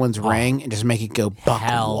hack into someone's ring and just make it go buck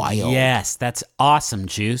Hell wild. yes, that's awesome,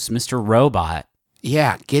 Juice. Mr. Robot.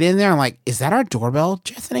 Yeah, get in there and like, is that our doorbell,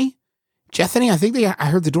 Jethany? Jethany, I think I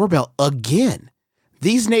heard the doorbell again.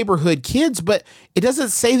 These neighborhood kids, but it doesn't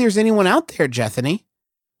say there's anyone out there, Jethany.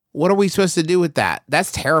 What are we supposed to do with that?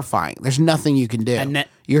 That's terrifying. There's nothing you can do. And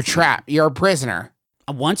You're trapped. You're a prisoner.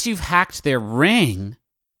 once you've hacked their ring,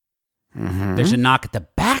 there's a knock at the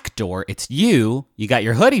back door. It's you. You got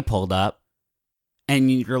your hoodie pulled up,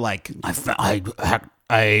 and you're like,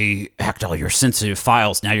 I hacked all your sensitive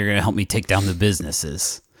files. Now you're going to help me take down the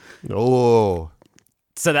businesses. Oh.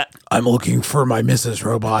 So that I'm looking for my Mrs.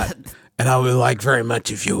 Robot, and I would like very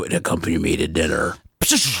much if you would accompany me to dinner.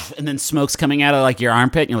 and then smoke's coming out of like your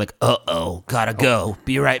armpit, and you're like, uh-oh, gotta go.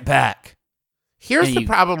 Be right back. Here's And the you-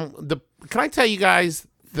 problem. Can I tell you guys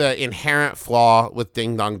the inherent flaw with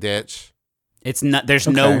Ding Dong Ditch? It's not. There's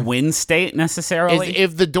no win state necessarily.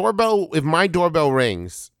 If my doorbell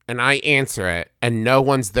rings and I answer it and no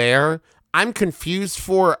one's there, I'm confused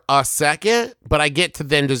for a second, but I get to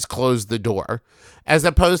then just close the door. As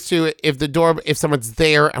opposed to if someone's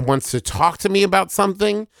there and wants to talk to me about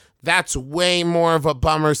something, that's way more of a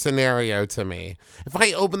bummer scenario to me. If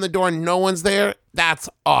I open the door and no one's there, that's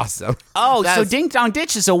awesome. so That's- Ding Dong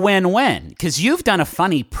Ditch is a win-win because you've done a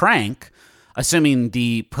funny prank, assuming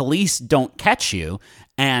the police don't catch you,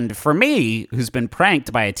 And for me, who's been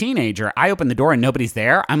pranked by a teenager, I open the door and nobody's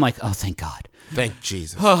there. I'm like, oh, thank God. Thank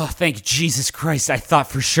Jesus. Oh, thank Jesus Christ. I thought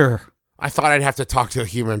for sure. I thought I'd have to talk to a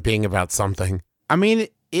human being about something. I mean,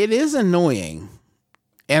 it is annoying,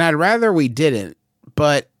 and I'd rather we didn't,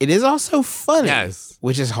 but it is also funny, Yes.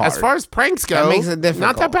 which is hard. As far as pranks go, That makes it difficult.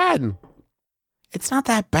 not that bad. It's not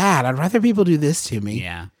that bad. I'd rather people do this to me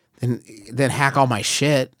Yeah. than hack all my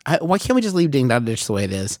shit. Why can't we just leave Ding Dong Ditch the way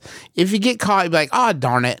it is? If you get caught, you'd be like, oh,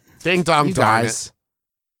 darn it. Ding dong You darn guys. it.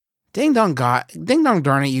 Ding dong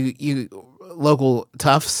darn it, you local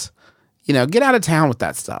toughs. Get out of town with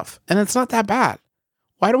that stuff. And it's not that bad.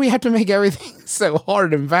 Why do we have to make everything so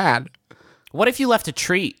hard and bad? What if you left a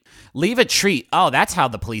treat? Leave a treat. Oh, that's how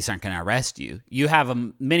the police aren't going to arrest you. You have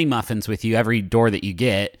mini muffins with you every door that you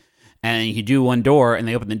get, and you do one door, and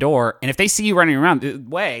they open the door, and if they see you running around the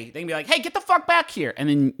way, they can be like, hey, get the fuck back here. And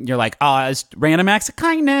then you're like, oh, it's random acts of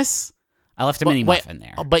kindness. I left a mini muffin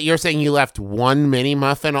there. But you're saying you left one mini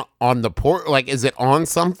muffin on the porch? Like, is it on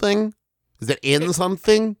something? Is it in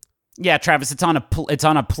something? Yeah, Travis, it's on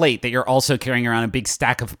a plate that you're also carrying around, a big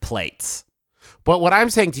stack of plates. But what I'm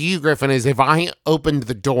saying to you, Griffin, is if I opened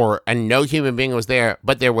the door and no human being was there,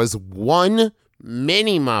 but there was one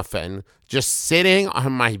mini muffin just sitting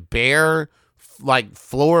on my bare,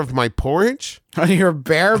 floor of my porch. On your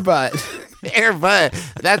bare butt. Bare butt.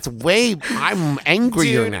 That's I'm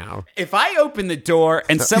angrier Dude, now. If I open the door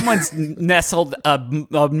and someone's nestled a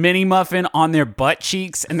mini muffin on their butt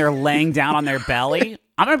cheeks and they're laying down on their belly,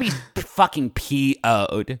 I'm going to be fucking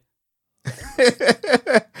PO'd.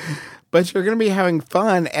 But you're going to be having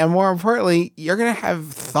fun, and more importantly, you're going to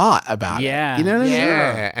have thought about it. Yeah. You know what I mean?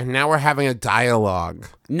 Yeah, and now we're having a dialogue.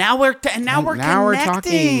 Now we're Now we're connecting.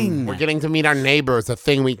 talking. We're getting to meet our neighbors, a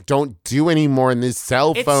thing we don't do anymore in this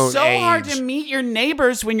cell It's phone so age. hard to meet your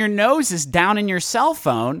neighbors when your nose is down in your cell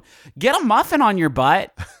phone. Get a muffin on your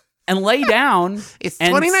butt and lay down. It's and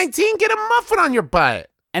 2019. Get a muffin on your butt.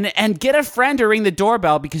 And get a friend to ring the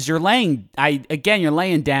doorbell because you're laying down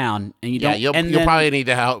and you don't. You'll and then- probably need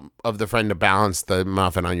the help of the friend to balance the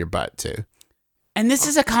muffin on your butt too. And this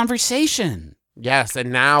is a conversation. Yes,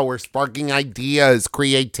 and now we're sparking ideas,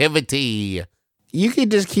 creativity. You could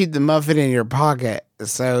just keep the muffin in your pocket,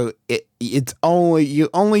 so you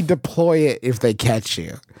only deploy it if they catch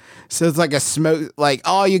you. So it's like a smoke, like,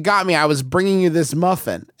 oh, you got me. I was bringing you this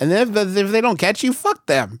muffin, and then if they don't catch you, fuck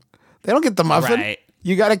them. They don't get the muffin. Right.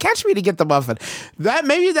 You got to catch me to get the muffin.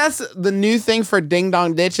 Maybe that's the new thing for Ding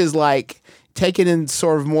Dong Ditch is like taken in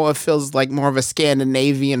sort of more, it feels like more of a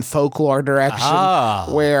Scandinavian folklore direction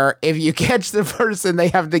where if you catch the person, they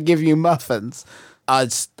have to give you muffins.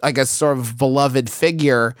 It's like a sort of beloved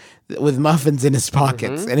figure with muffins in his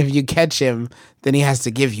pockets. And if you catch him, then he has to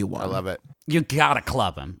give you one. I love it. You gotta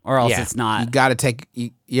club him, or else Yeah. it's not. You got to take,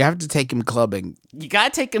 you have to take him clubbing. You gotta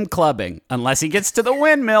take him clubbing unless he gets to the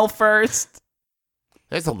windmill first.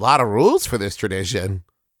 There's a lot of rules for this tradition.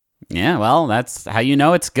 Yeah, well, that's how you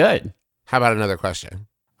know it's good. How about another question?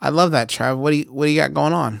 I love that, Trav. What do you got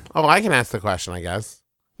going on? Oh, I can ask the question, I guess.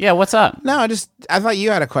 Yeah, what's up? No, I thought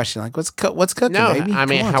you had a question. Like, what's cooking, No, baby? I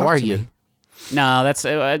mean, Come on, how talk are to you? me. No, that's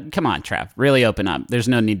come on, Trav. Really open up. There's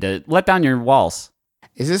no need to let down your walls.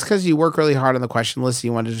 Is this because you work really hard on the question list?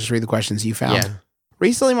 You wanted to just read the questions you found? Yeah.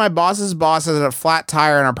 Recently, my boss's boss has a flat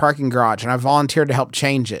tire in our parking garage, and I volunteered to help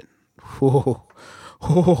change it. Ooh.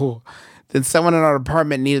 Ooh. Then someone in our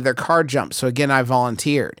apartment needed their car jumped, so again, I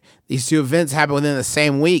volunteered. These two events happened within the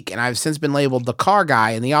same week, and I've since been labeled the car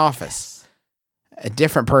guy in the office. A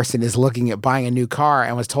different person is looking at buying a new car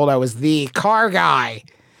and was told I was the car guy.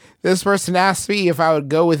 This person asked me if I would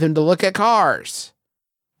go with him to look at cars.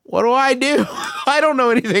 What do? I don't know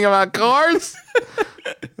anything about cars.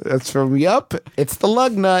 That's from Yup. It's the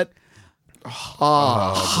lug nut.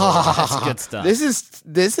 That's good stuff.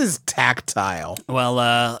 This is tactile.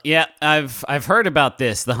 Well, yeah, I've heard about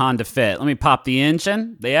this, the Honda Fit. Let me pop the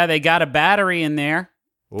engine. Yeah, they got a battery in there.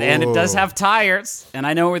 And it does have tires, and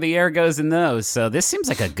I know where the air goes in those. So this seems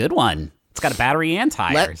like a good one. It's got a battery and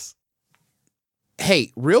tires.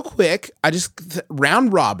 Hey, real quick,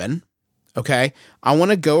 round robin, okay? I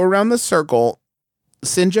want to go around the circle.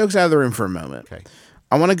 Send jokes out of the room for a moment. Okay.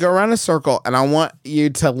 I want to go around a circle, and I want you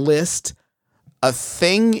to list a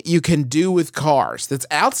thing you can do with cars that's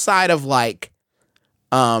outside of like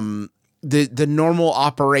the normal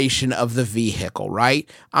operation of the vehicle, right?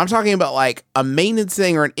 I'm talking about like a maintenance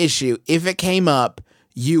thing or an issue. If it came up,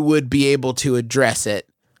 you would be able to address it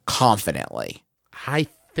confidently. I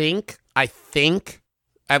think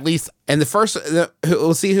at least And the first,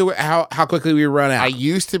 we'll see how quickly we run out. I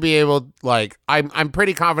used to be able, like, I'm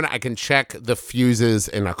pretty confident I can check the fuses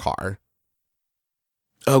in a car.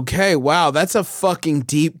 Okay, wow, that's a fucking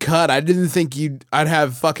deep cut. I didn't think I'd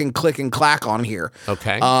have fucking click and clack on here.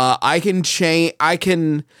 Okay. I can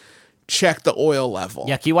check the oil level.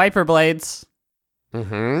 Yucky wiper blades.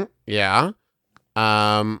 Mm-hmm. Yeah.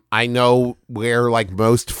 I know where like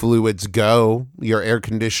most fluids go. Your air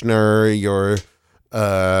conditioner, your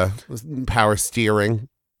power steering.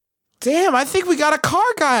 Damn, I think we got a car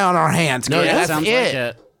guy on our hands. No, Chris. that's sounds it. like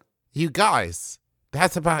it. You guys,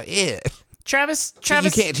 that's about it. Travis, Can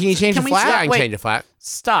you change the we- flat? Yeah, I can wait, change a flat.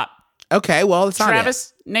 Stop. Okay, well, it's not it.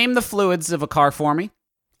 Travis, name the fluids of a car for me.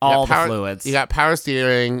 All the fluids. You got power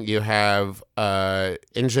steering. You have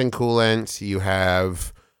engine coolant. You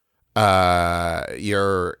have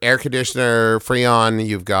your air conditioner, Freon.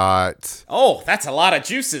 You've got Oh, that's a lot of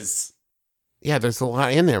juices. there's a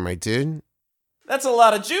lot in there, my dude. That's a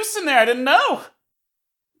lot of juice in there. I didn't know.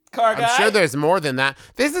 Car guy. I'm sure there's more than that.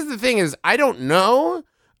 This is the thing is I don't know.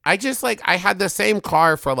 I just I had the same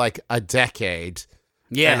car for like a decade.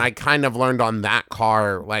 Yeah. And I kind of learned on that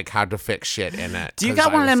car like how to fix shit in it. Do you 'cause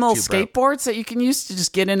got I one of them little was too broke. skateboards that you can use to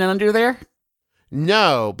just get in and under there?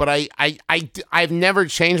 No, but I've never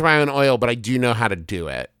changed my own oil, but I do know how to do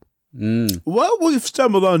it. What we've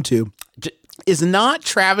stumbled onto is not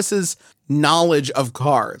Travis's knowledge of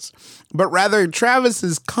cars, but rather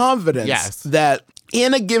Travis's confidence Yes. that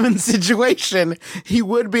in a given situation, he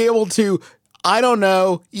would be able to, I don't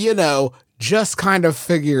know, just kind of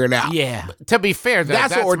figure it out. Yeah. To be fair,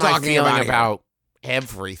 That's what we're my talking feeling about here. about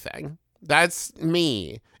everything. That's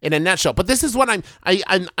me in a nutshell. But this is what this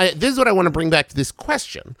is what I want to bring back to this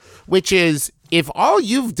question, which is if all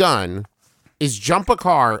you've done is jump a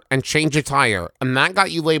car and change a tire, and that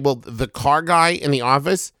got you labeled the car guy in the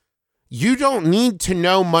office, you don't need to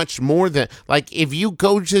know much more than if you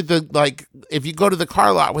go to the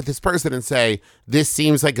car lot with this person and say this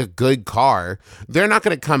seems like a good car, they're not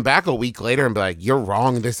going to come back a week later and be like, you're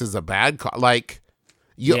wrong, this is a bad car.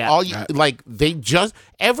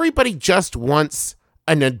 Everybody just wants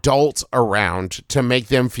an adult around to make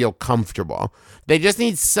them feel comfortable. They just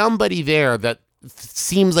need somebody there that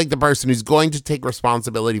seems like the person who's going to take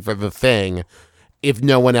responsibility for the thing if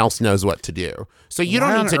no one else knows what to do. So you Why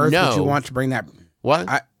don't on need to earth know. Would you want to bring that?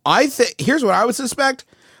 What? I think here's what I would suspect.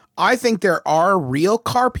 I think there are real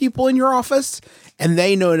car people in your office, and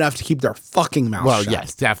they know enough to keep their fucking mouth Well, shut.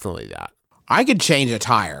 yes, definitely that. I could change a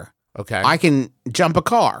tire. Okay. I can jump a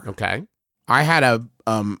car. Okay. I had a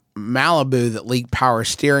Malibu that leaked power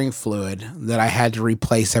steering fluid that I had to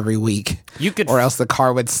replace every week, You could or else the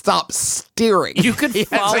car would stop steering. you could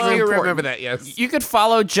follow you remember that, yes. You could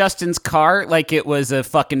follow Justin's car like it was a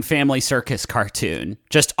fucking Family Circus cartoon,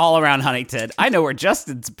 just all around Huntington. I know where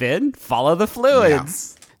Justin's been. Follow the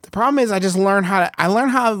fluids. The problem is I learned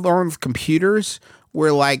how to learn with computers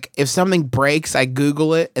where if something breaks, I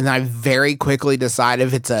Google it and I very quickly decide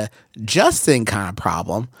if it's a Justin kind of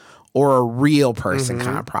problem or a real person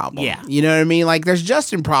kind of problem. Yeah. You know what I mean? There's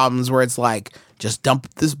Justin problems where it's just dump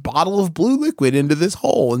this bottle of blue liquid into this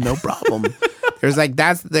hole and no problem. There's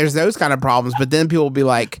those kind of problems, but then people will be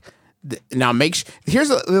like, now here's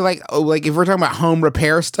if we're talking about home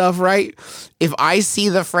repair stuff, right? If I see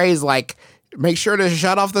the phrase make sure to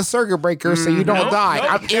shut off the circuit breaker so you don't die,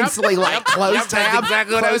 I'm instantly close tab. That's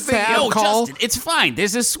exactly what I was thinking. No, call. Justin, it's fine.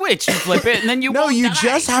 There's a switch. You flip it, and then you No, won't you die.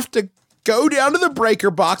 just have to go down to the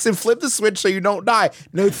breaker box and flip the switch so you don't die.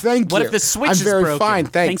 No, thank you. What if the switch I'm is very broken? fine,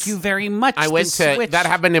 thanks. Thank you very much. I went The to switch. that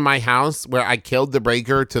happened in my house where I killed the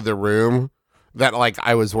breaker to the room that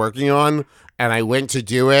I was working on, and I went to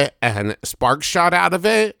do it and sparks shot out of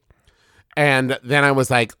it, and then I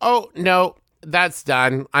was like, oh no, that's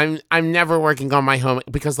done. I'm never working on my home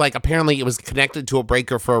because apparently it was connected to a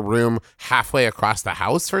breaker for a room halfway across the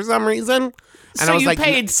house for some reason. And So I was you like,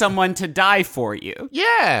 paid someone to die for you.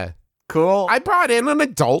 yeah. Cool. I brought in an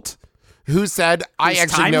adult who said, I Whose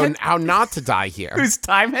actually time know had- how not to die here. Whose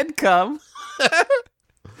time had come.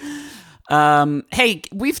 Hey,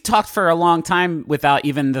 we've talked for a long time without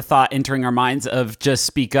even the thought entering our minds of just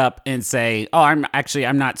speak up and say, oh, I'm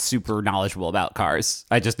not super knowledgeable about cars.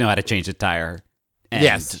 I just know how to change a tire. And-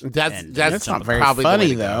 Yes, that's That's not very probably the way funny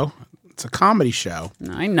to go. though. It's a comedy show.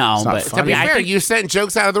 I know, not but funny. To be I fair, think you sent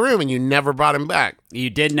jokes out of the room and you never brought him back. you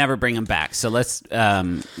did never bring him back. So let's,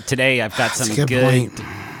 today I've got some a good good point.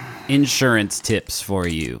 insurance tips for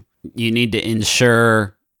you. You need to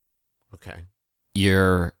insure Okay.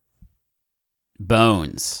 your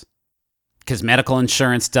bones because medical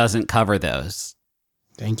insurance doesn't cover those.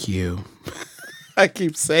 Thank you. I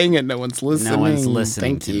keep saying it. No one's listening. No one's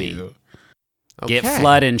listening Thank to me. you. Get Okay.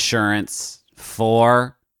 flood insurance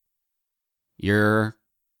for your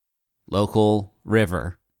local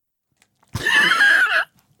river.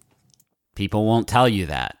 People won't tell you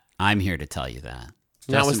that. I'm here to tell you that.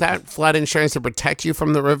 Now, was that flood insurance to protect you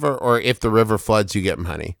from the river, or if the river floods, you get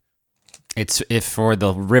money? It's if for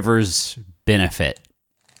the river's benefit.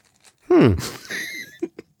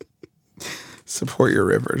 Support your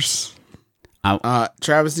rivers.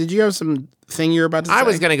 Travis, did you have some thing you were about to say? I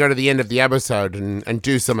was going to go to the end of the episode and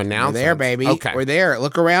do some We're announcements. there, baby. Okay. We're there.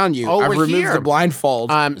 Look around you. I've we're removed here. the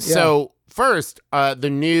blindfold. So first, the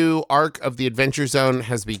new arc of the Adventure Zone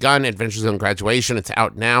has begun. Adventure Zone Graduation. It's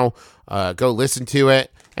out now. Go listen to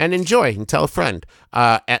it and enjoy and tell a friend.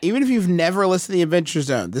 Even if you've never listened to the Adventure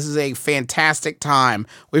Zone, this is a fantastic time.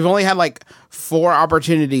 We've only had like 4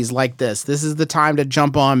 opportunities like this. This is the time to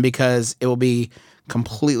jump on because it will be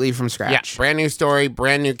completely from scratch. Yeah, brand new story,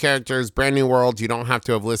 brand new characters, brand new world. You don't have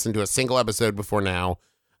to have listened to a single episode before now.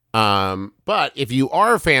 But if you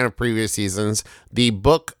are a fan of previous seasons, the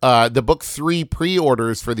book 3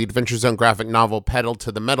 pre-orders for the Adventure Zone graphic novel Pedals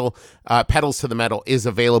to the Metal is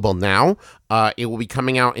available now. It will be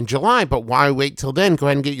coming out in July, but why wait till then? Go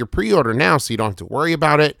ahead and get your pre-order now so you don't have to worry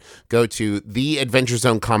about it. Go to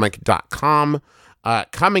theadventurezonecomic.com.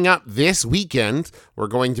 Coming up this weekend, we're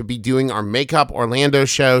going to be doing our Makeup Orlando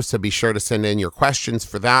show, so be sure to send in your questions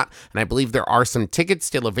for that. And I believe there are some tickets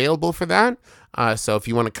still available for that. So if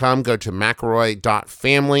you want to come, go to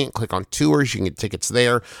McElroy.family and click on tours. You can get tickets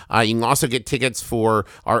there. You can also get tickets for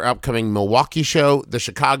our upcoming Milwaukee show. The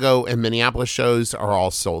Chicago and Minneapolis shows are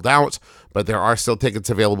all sold out, but there are still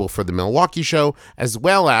tickets available for the Milwaukee show, as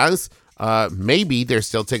well as maybe there's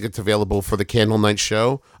still tickets available for the Candle Night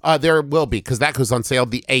show. There will be, because that goes on sale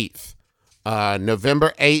the 8th.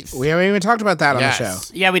 November 8th. We haven't even talked about that on the show.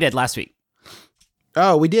 Yeah, we did last week.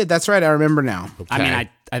 Oh, we did. That's right. I remember now. Okay. I mean,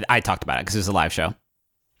 I talked about it because it was a live show.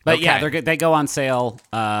 But Okay. yeah, they go on sale.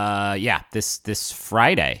 This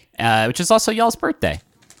Friday, which is also y'all's birthday.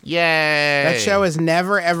 Yay. That show is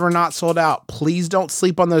never, ever not sold out. Please don't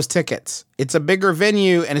sleep on those tickets. It's a bigger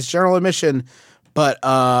venue and it's general admission, but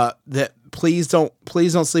please don't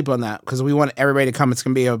sleep on that because we want everybody to come. It's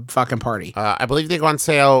going to be a fucking party. I believe they go on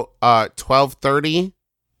sale 12:30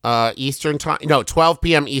 Eastern time. No, 12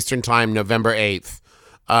 p.m. Eastern time, November 8th.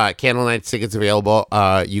 Candle Night tickets available.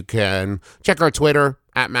 You can check our Twitter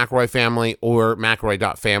at McElroy Family or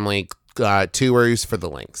McElroy.family tours for the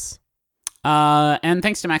links. And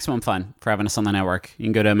thanks to Maximum Fun for having us on the network. You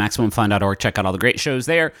can go to MaximumFun.org, check out all the great shows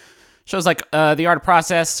there. Shows like The Art of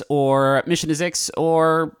Process or Mission to Zix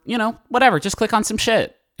or, whatever. Just click on some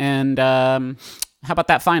shit. And how about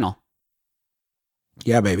that final?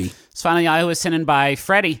 Yeah, baby. This final Yahoo is sent in by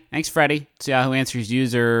Freddie. Thanks, Freddie. It's Yahoo Answers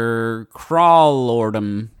user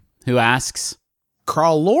Crawlordom who asks.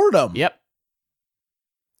 Crawlordom? Yep.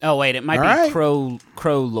 Oh, wait. It might All be right.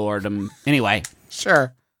 Crowlordom. Anyway.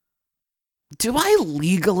 Sure. Do I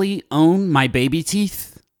legally own my baby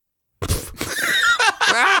teeth?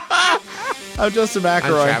 I'm Justin I'm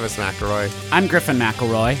McElroy. Travis McElroy. I'm Griffin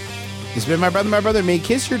McElroy. It's been my brother, and me.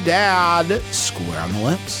 Kiss your dad square on the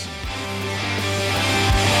lips.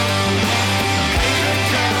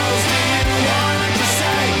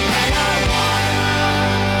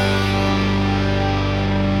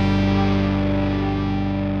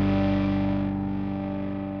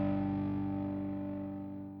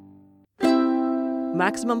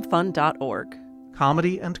 MaximumFun.org.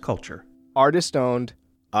 Comedy and culture. Artist owned,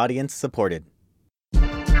 audience supported.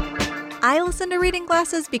 I listen to Reading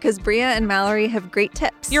Glasses because Bria and Mallory have great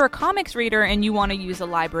tips. You're a comics reader and you want to use a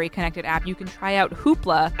library-connected app. You can try out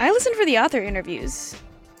Hoopla. I listen for the author interviews.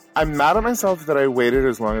 I'm mad at myself that I waited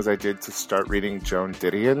as long as I did to start reading Joan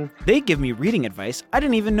Didion. They give me reading advice I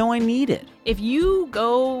didn't even know I needed. If you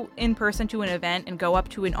go in person to an event and go up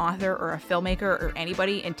to an author or a filmmaker or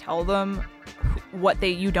anybody and tell them what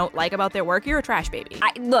you don't like about their work, you're a trash baby.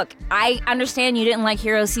 Look, I understand you didn't like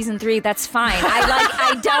Heroes Season 3. That's fine.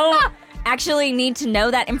 I don't actually need to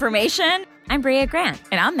know that information. I'm Bria Grant.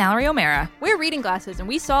 And I'm Mallory O'Mara. We're Reading Glasses and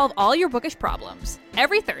we solve all your bookish problems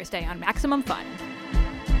every Thursday on Maximum Fun.